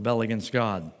themselves and rebel against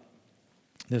God?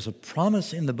 There's a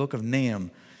promise in the book of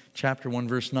Nahum, chapter 1,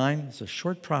 verse 9. It's a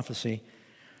short prophecy,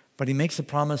 but he makes a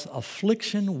promise,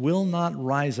 affliction will not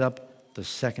rise up the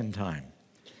second time.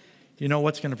 Do you know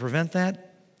what's going to prevent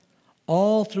that?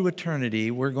 All through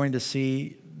eternity, we're going to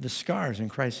see the scars in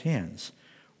Christ's hands.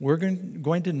 We're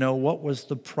going to know what was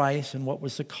the price and what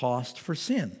was the cost for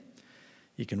sin.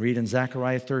 You can read in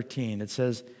Zechariah 13, it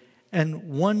says, and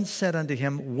one said unto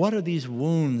him, what are these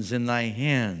wounds in thy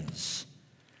hands?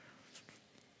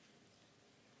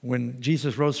 When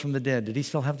Jesus rose from the dead, did he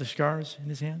still have the scars in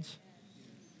his hands?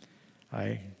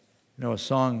 I know a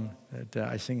song that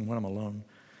I sing when I'm alone.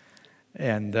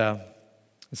 And it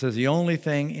says, the only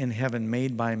thing in heaven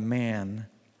made by man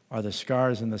are the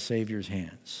scars in the Savior's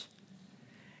hands.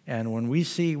 And when we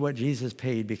see what Jesus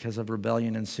paid because of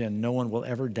rebellion and sin, no one will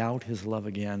ever doubt his love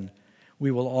again. We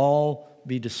will all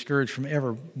be discouraged from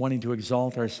ever wanting to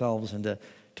exalt ourselves and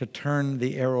to turn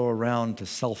the arrow around to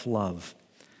self-love.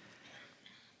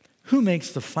 Who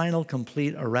makes the final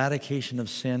complete eradication of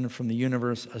sin from the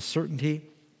universe a certainty?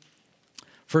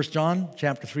 1 John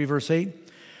chapter 3, verse 8.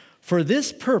 For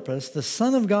this purpose the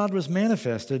Son of God was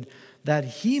manifested, that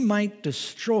he might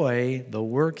destroy the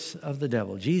works of the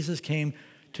devil. Jesus came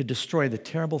to destroy the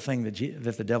terrible thing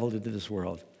that the devil did to this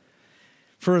world.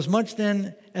 For as much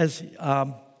then as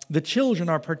the children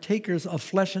are partakers of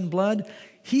flesh and blood,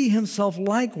 he himself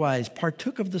likewise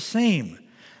partook of the same,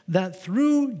 that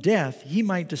through death he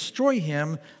might destroy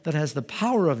him that has the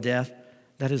power of death,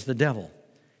 that is the devil.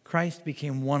 Christ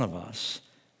became one of us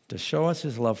to show us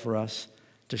his love for us,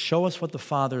 to show us what the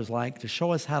Father is like, to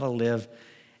show us how to live,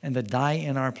 and to die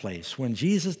in our place. When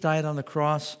Jesus died on the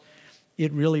cross,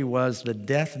 it really was the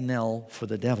death knell for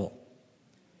the devil.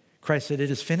 Christ said, it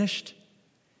is finished.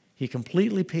 He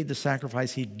completely paid the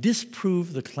sacrifice. He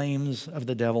disproved the claims of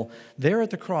the devil. There at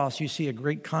the cross, you see a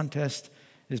great contest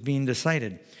is being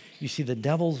decided. You see the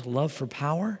devil's love for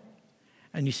power,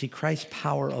 and you see Christ's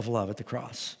power of love at the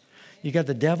cross. You got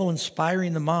the devil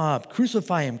inspiring the mob,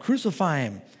 crucify him, crucify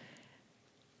him.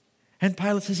 And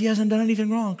Pilate says, he hasn't done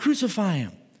anything wrong, crucify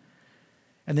him.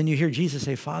 And then you hear Jesus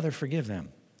say, Father, forgive them.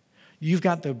 You've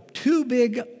got the 2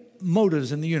 big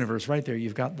motives in the universe right there.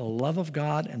 You've got the love of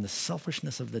God and the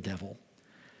selfishness of the devil.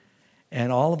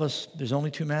 And all of us, there's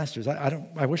only 2 masters.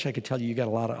 I wish I could tell you you got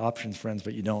a lot of options, friends,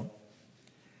 but you don't.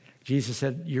 Jesus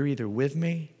said, you're either with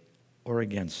me or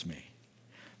against me.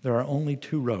 There are only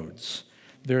 2 roads.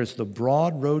 There's the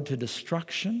broad road to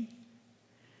destruction,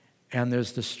 and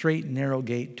there's the straight and narrow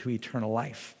gate to eternal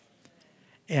life.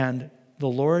 And the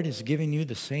Lord is giving you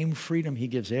the same freedom he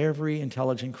gives every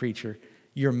intelligent creature.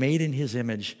 You're made in his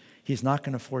image. He's not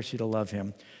going to force you to love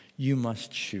him. You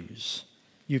must choose.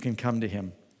 You can come to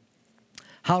him.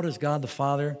 How does God the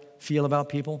Father feel about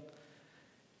people?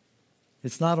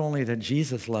 It's not only that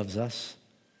Jesus loves us,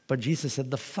 but Jesus said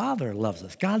the Father loves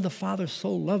us. God the Father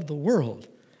so loved the world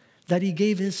that he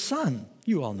gave his Son.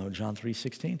 You all know John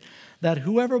 3:16. That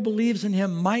whoever believes in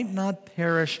him might not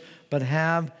perish, but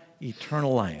have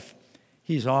eternal life.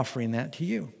 He's offering that to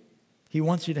you. He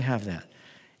wants you to have that.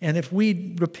 And if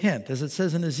we repent, as it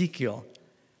says in Ezekiel,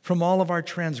 from all of our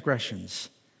transgressions.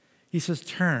 He says,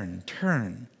 turn,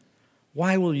 turn.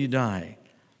 Why will you die?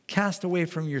 Cast away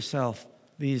from yourself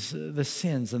the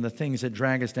sins and the things that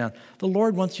drag us down. The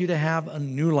Lord wants you to have a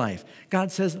new life.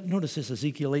 God says, notice this,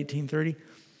 Ezekiel 18:30.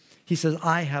 He says,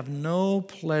 I have no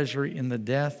pleasure in the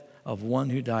death of one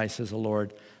who dies, says the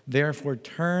Lord. Therefore,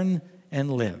 turn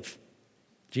and live.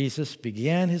 Jesus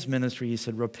began his ministry. He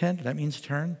said, repent, that means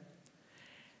turn,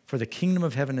 for the kingdom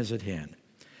of heaven is at hand.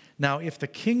 Now, if the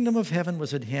kingdom of heaven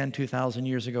was at hand 2,000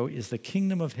 years ago, is the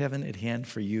kingdom of heaven at hand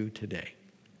for you today?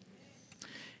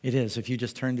 It is. If you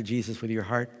just turn to Jesus with your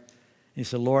heart and you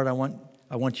say, Lord, I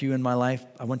want you in my life.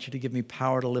 I want you to give me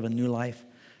power to live a new life,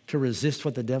 to resist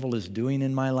what the devil is doing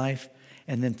in my life,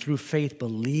 and then through faith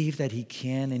believe that he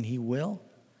can and he will.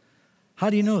 How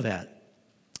do you know that?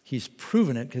 He's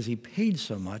proven it because he paid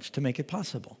so much to make it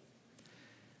possible.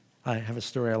 I have a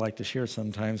story I like to share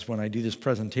sometimes when I do this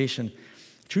presentation.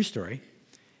 True story.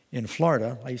 In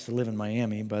Florida, I used to live in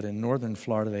Miami, but in northern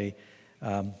Florida, they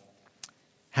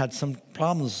had some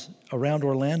problems around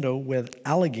Orlando with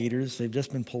alligators. They've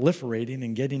just been proliferating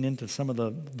and getting into some of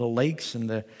the lakes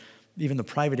and even the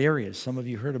private areas. Some of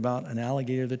you heard about an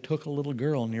alligator that took a little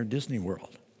girl near Disney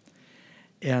World.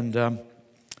 And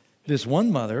this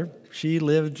one mother, she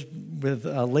lived with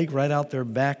a lake right out their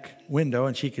back window,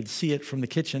 and she could see it from the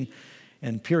kitchen.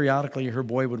 And periodically, her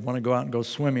boy would want to go out and go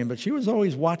swimming, but she was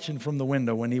always watching from the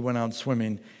window when he went out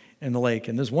swimming in the lake.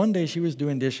 And this one day, she was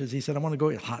doing dishes. He said, I want to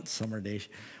go, hot summer day. She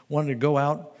wanted to go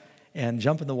out and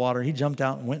jump in the water. He jumped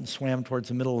out and went and swam towards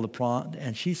the middle of the pond,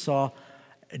 and she saw,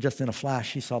 just in a flash,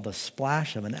 she saw the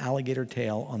splash of an alligator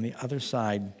tail on the other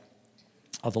side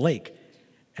of the lake.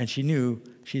 And she knew,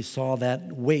 she saw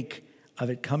that wake of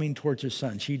it coming towards her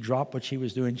son. She dropped what she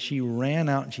was doing. She ran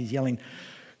out, and she's yelling,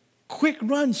 quick,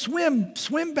 run,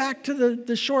 swim back to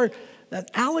the shore. That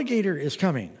alligator is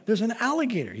coming. There's an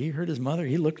alligator. He heard his mother.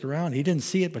 He looked around. He didn't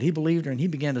see it, but he believed her, and he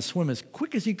began to swim as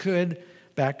quick as he could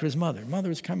back to his mother. Mother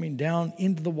was coming down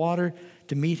into the water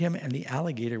to meet him, and the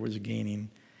alligator was gaining.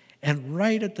 And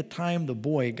right at the time the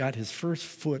boy got his first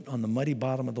foot on the muddy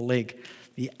bottom of the lake,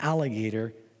 the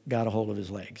alligator got a hold of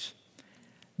his legs.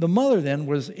 The mother then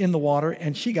was in the water,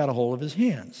 and she got a hold of his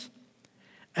hands.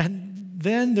 And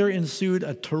then there ensued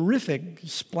a terrific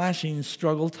splashing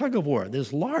struggle tug-of-war.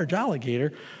 This large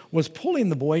alligator was pulling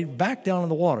the boy back down in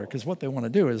the water, because what they want to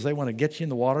do is they want to get you in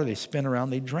the water, they spin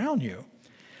around, they drown you.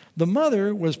 The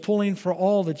mother was pulling for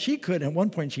all that she could. At one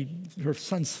point, her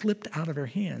son slipped out of her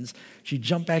hands. She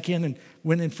jumped back in and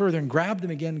went in further and grabbed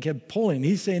him again and kept pulling.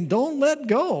 He's saying, don't let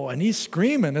go. And he's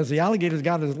screaming as the alligator's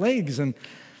got his legs. And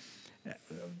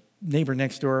neighbor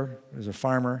next door was a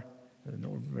farmer,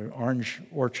 an orange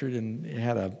orchard, and he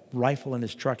had a rifle in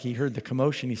his truck. He heard the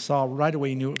commotion. He saw right away,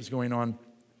 he knew what was going on.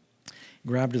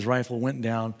 Grabbed his rifle, went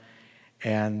down,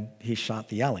 and he shot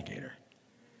the alligator.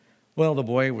 Well, the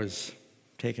boy was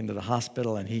taken to the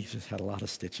hospital, and he just had a lot of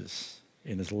stitches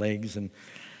in his legs. And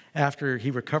after he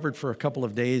recovered for a couple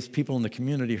of days, people in the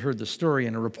community heard the story,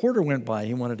 and a reporter went by.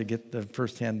 He wanted to get the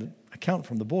firsthand account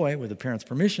from the boy with the parents'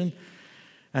 permission,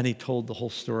 and he told the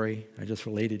whole story I just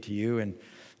related to you. And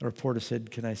the reporter said,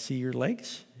 can I see your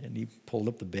legs? And he pulled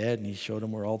up the bed, and he showed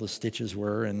him where all the stitches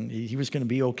were, and he was going to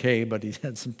be okay, but he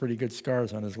had some pretty good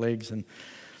scars on his legs. And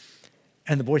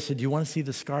the boy said, do you want to see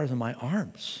the scars on my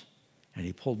arms? And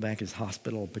he pulled back his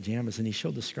hospital pajamas, and he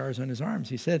showed the scars on his arms.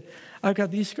 He said, I've got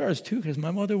these scars too because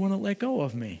my mother wouldn't let go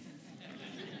of me.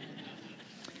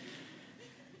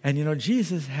 And you know,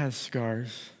 Jesus has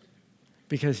scars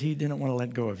because he didn't want to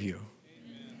let go of you.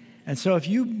 And so if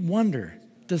you wonder,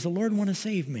 does the Lord want to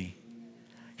save me?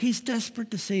 He's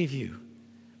desperate to save you,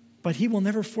 but he will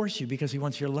never force you because he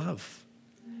wants your love.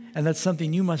 And that's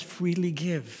something you must freely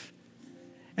give.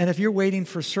 And if you're waiting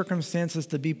for circumstances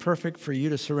to be perfect for you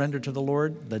to surrender to the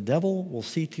Lord, the devil will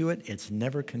see to it it's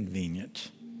never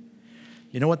convenient.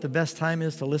 You know what the best time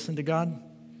is to listen to God?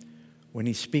 When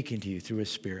he's speaking to you through his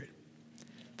Spirit.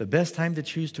 The best time to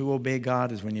choose to obey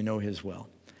God is when you know his will.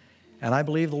 And I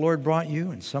believe the Lord brought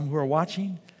you and some who are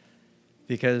watching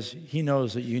because he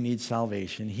knows that you need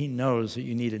salvation. He knows that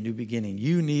you need a new beginning.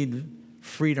 You need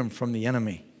freedom from the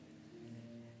enemy.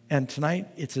 And tonight,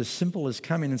 it's as simple as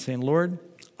coming and saying, Lord,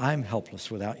 I'm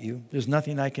helpless without you. There's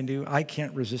nothing I can do. I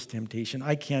can't resist temptation.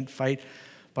 I can't fight.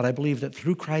 But I believe that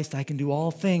through Christ, I can do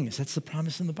all things. That's the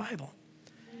promise in the Bible.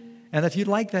 And if you'd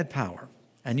like that power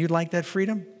and you'd like that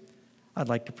freedom, I'd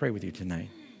like to pray with you tonight.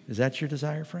 Is that your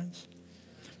desire, friends?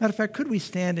 Matter of fact, could we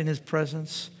stand in his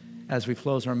presence as we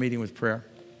close our meeting with prayer?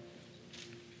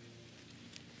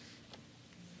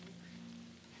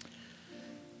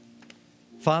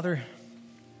 Father,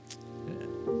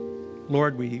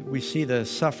 Lord, we see the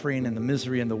suffering and the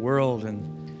misery in the world,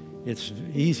 and it's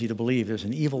easy to believe there's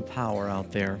an evil power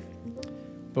out there.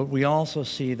 But we also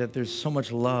see that there's so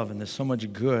much love and there's so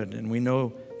much good, and we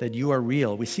know that you are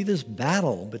real. We see this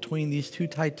battle between these two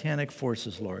titanic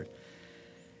forces, Lord.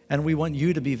 And we want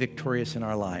you to be victorious in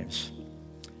our lives.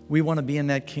 We want to be in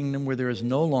that kingdom where there is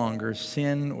no longer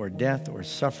sin or death or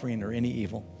suffering or any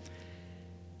evil.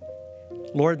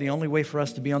 Lord, the only way for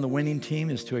us to be on the winning team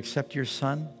is to accept your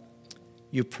Son.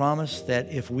 You promised that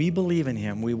if we believe in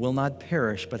him, we will not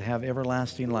perish but have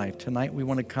everlasting life. Tonight we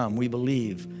want to come. We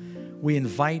believe. We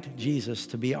invite Jesus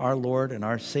to be our Lord and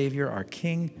our Savior, our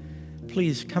King.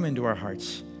 Please come into our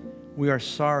hearts. We are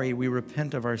sorry. We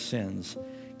repent of our sins.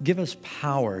 Give us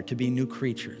power to be new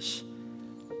creatures.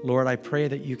 Lord, I pray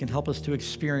that you can help us to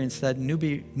experience that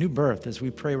new birth as we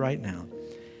pray right now.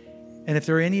 And if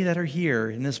there are any that are here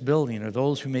in this building or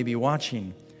those who may be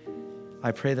watching,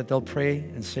 I pray that they'll pray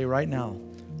and say right now,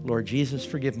 Lord Jesus,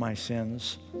 forgive my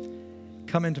sins.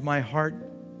 Come into my heart.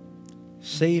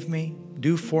 Save me.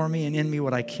 Do for me and in me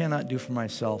what I cannot do for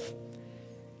myself.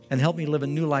 And help me live a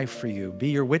new life for you. Be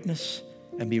your witness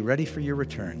and be ready for your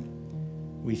return.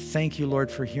 We thank you,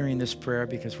 Lord, for hearing this prayer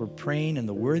because we're praying in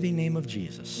the worthy name of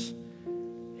Jesus.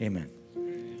 Amen.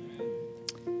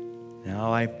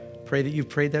 Now, I pray that you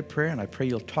prayed that prayer, and I pray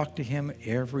you'll talk to him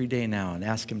every day now and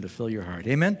ask him to fill your heart.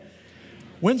 Amen?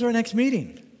 When's our next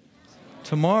meeting?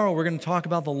 Tomorrow, we're going to talk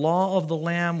about the law of the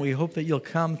Lamb. We hope that you'll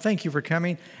come. Thank you for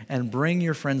coming, and bring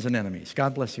your friends and enemies.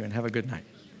 God bless you, and have a good night.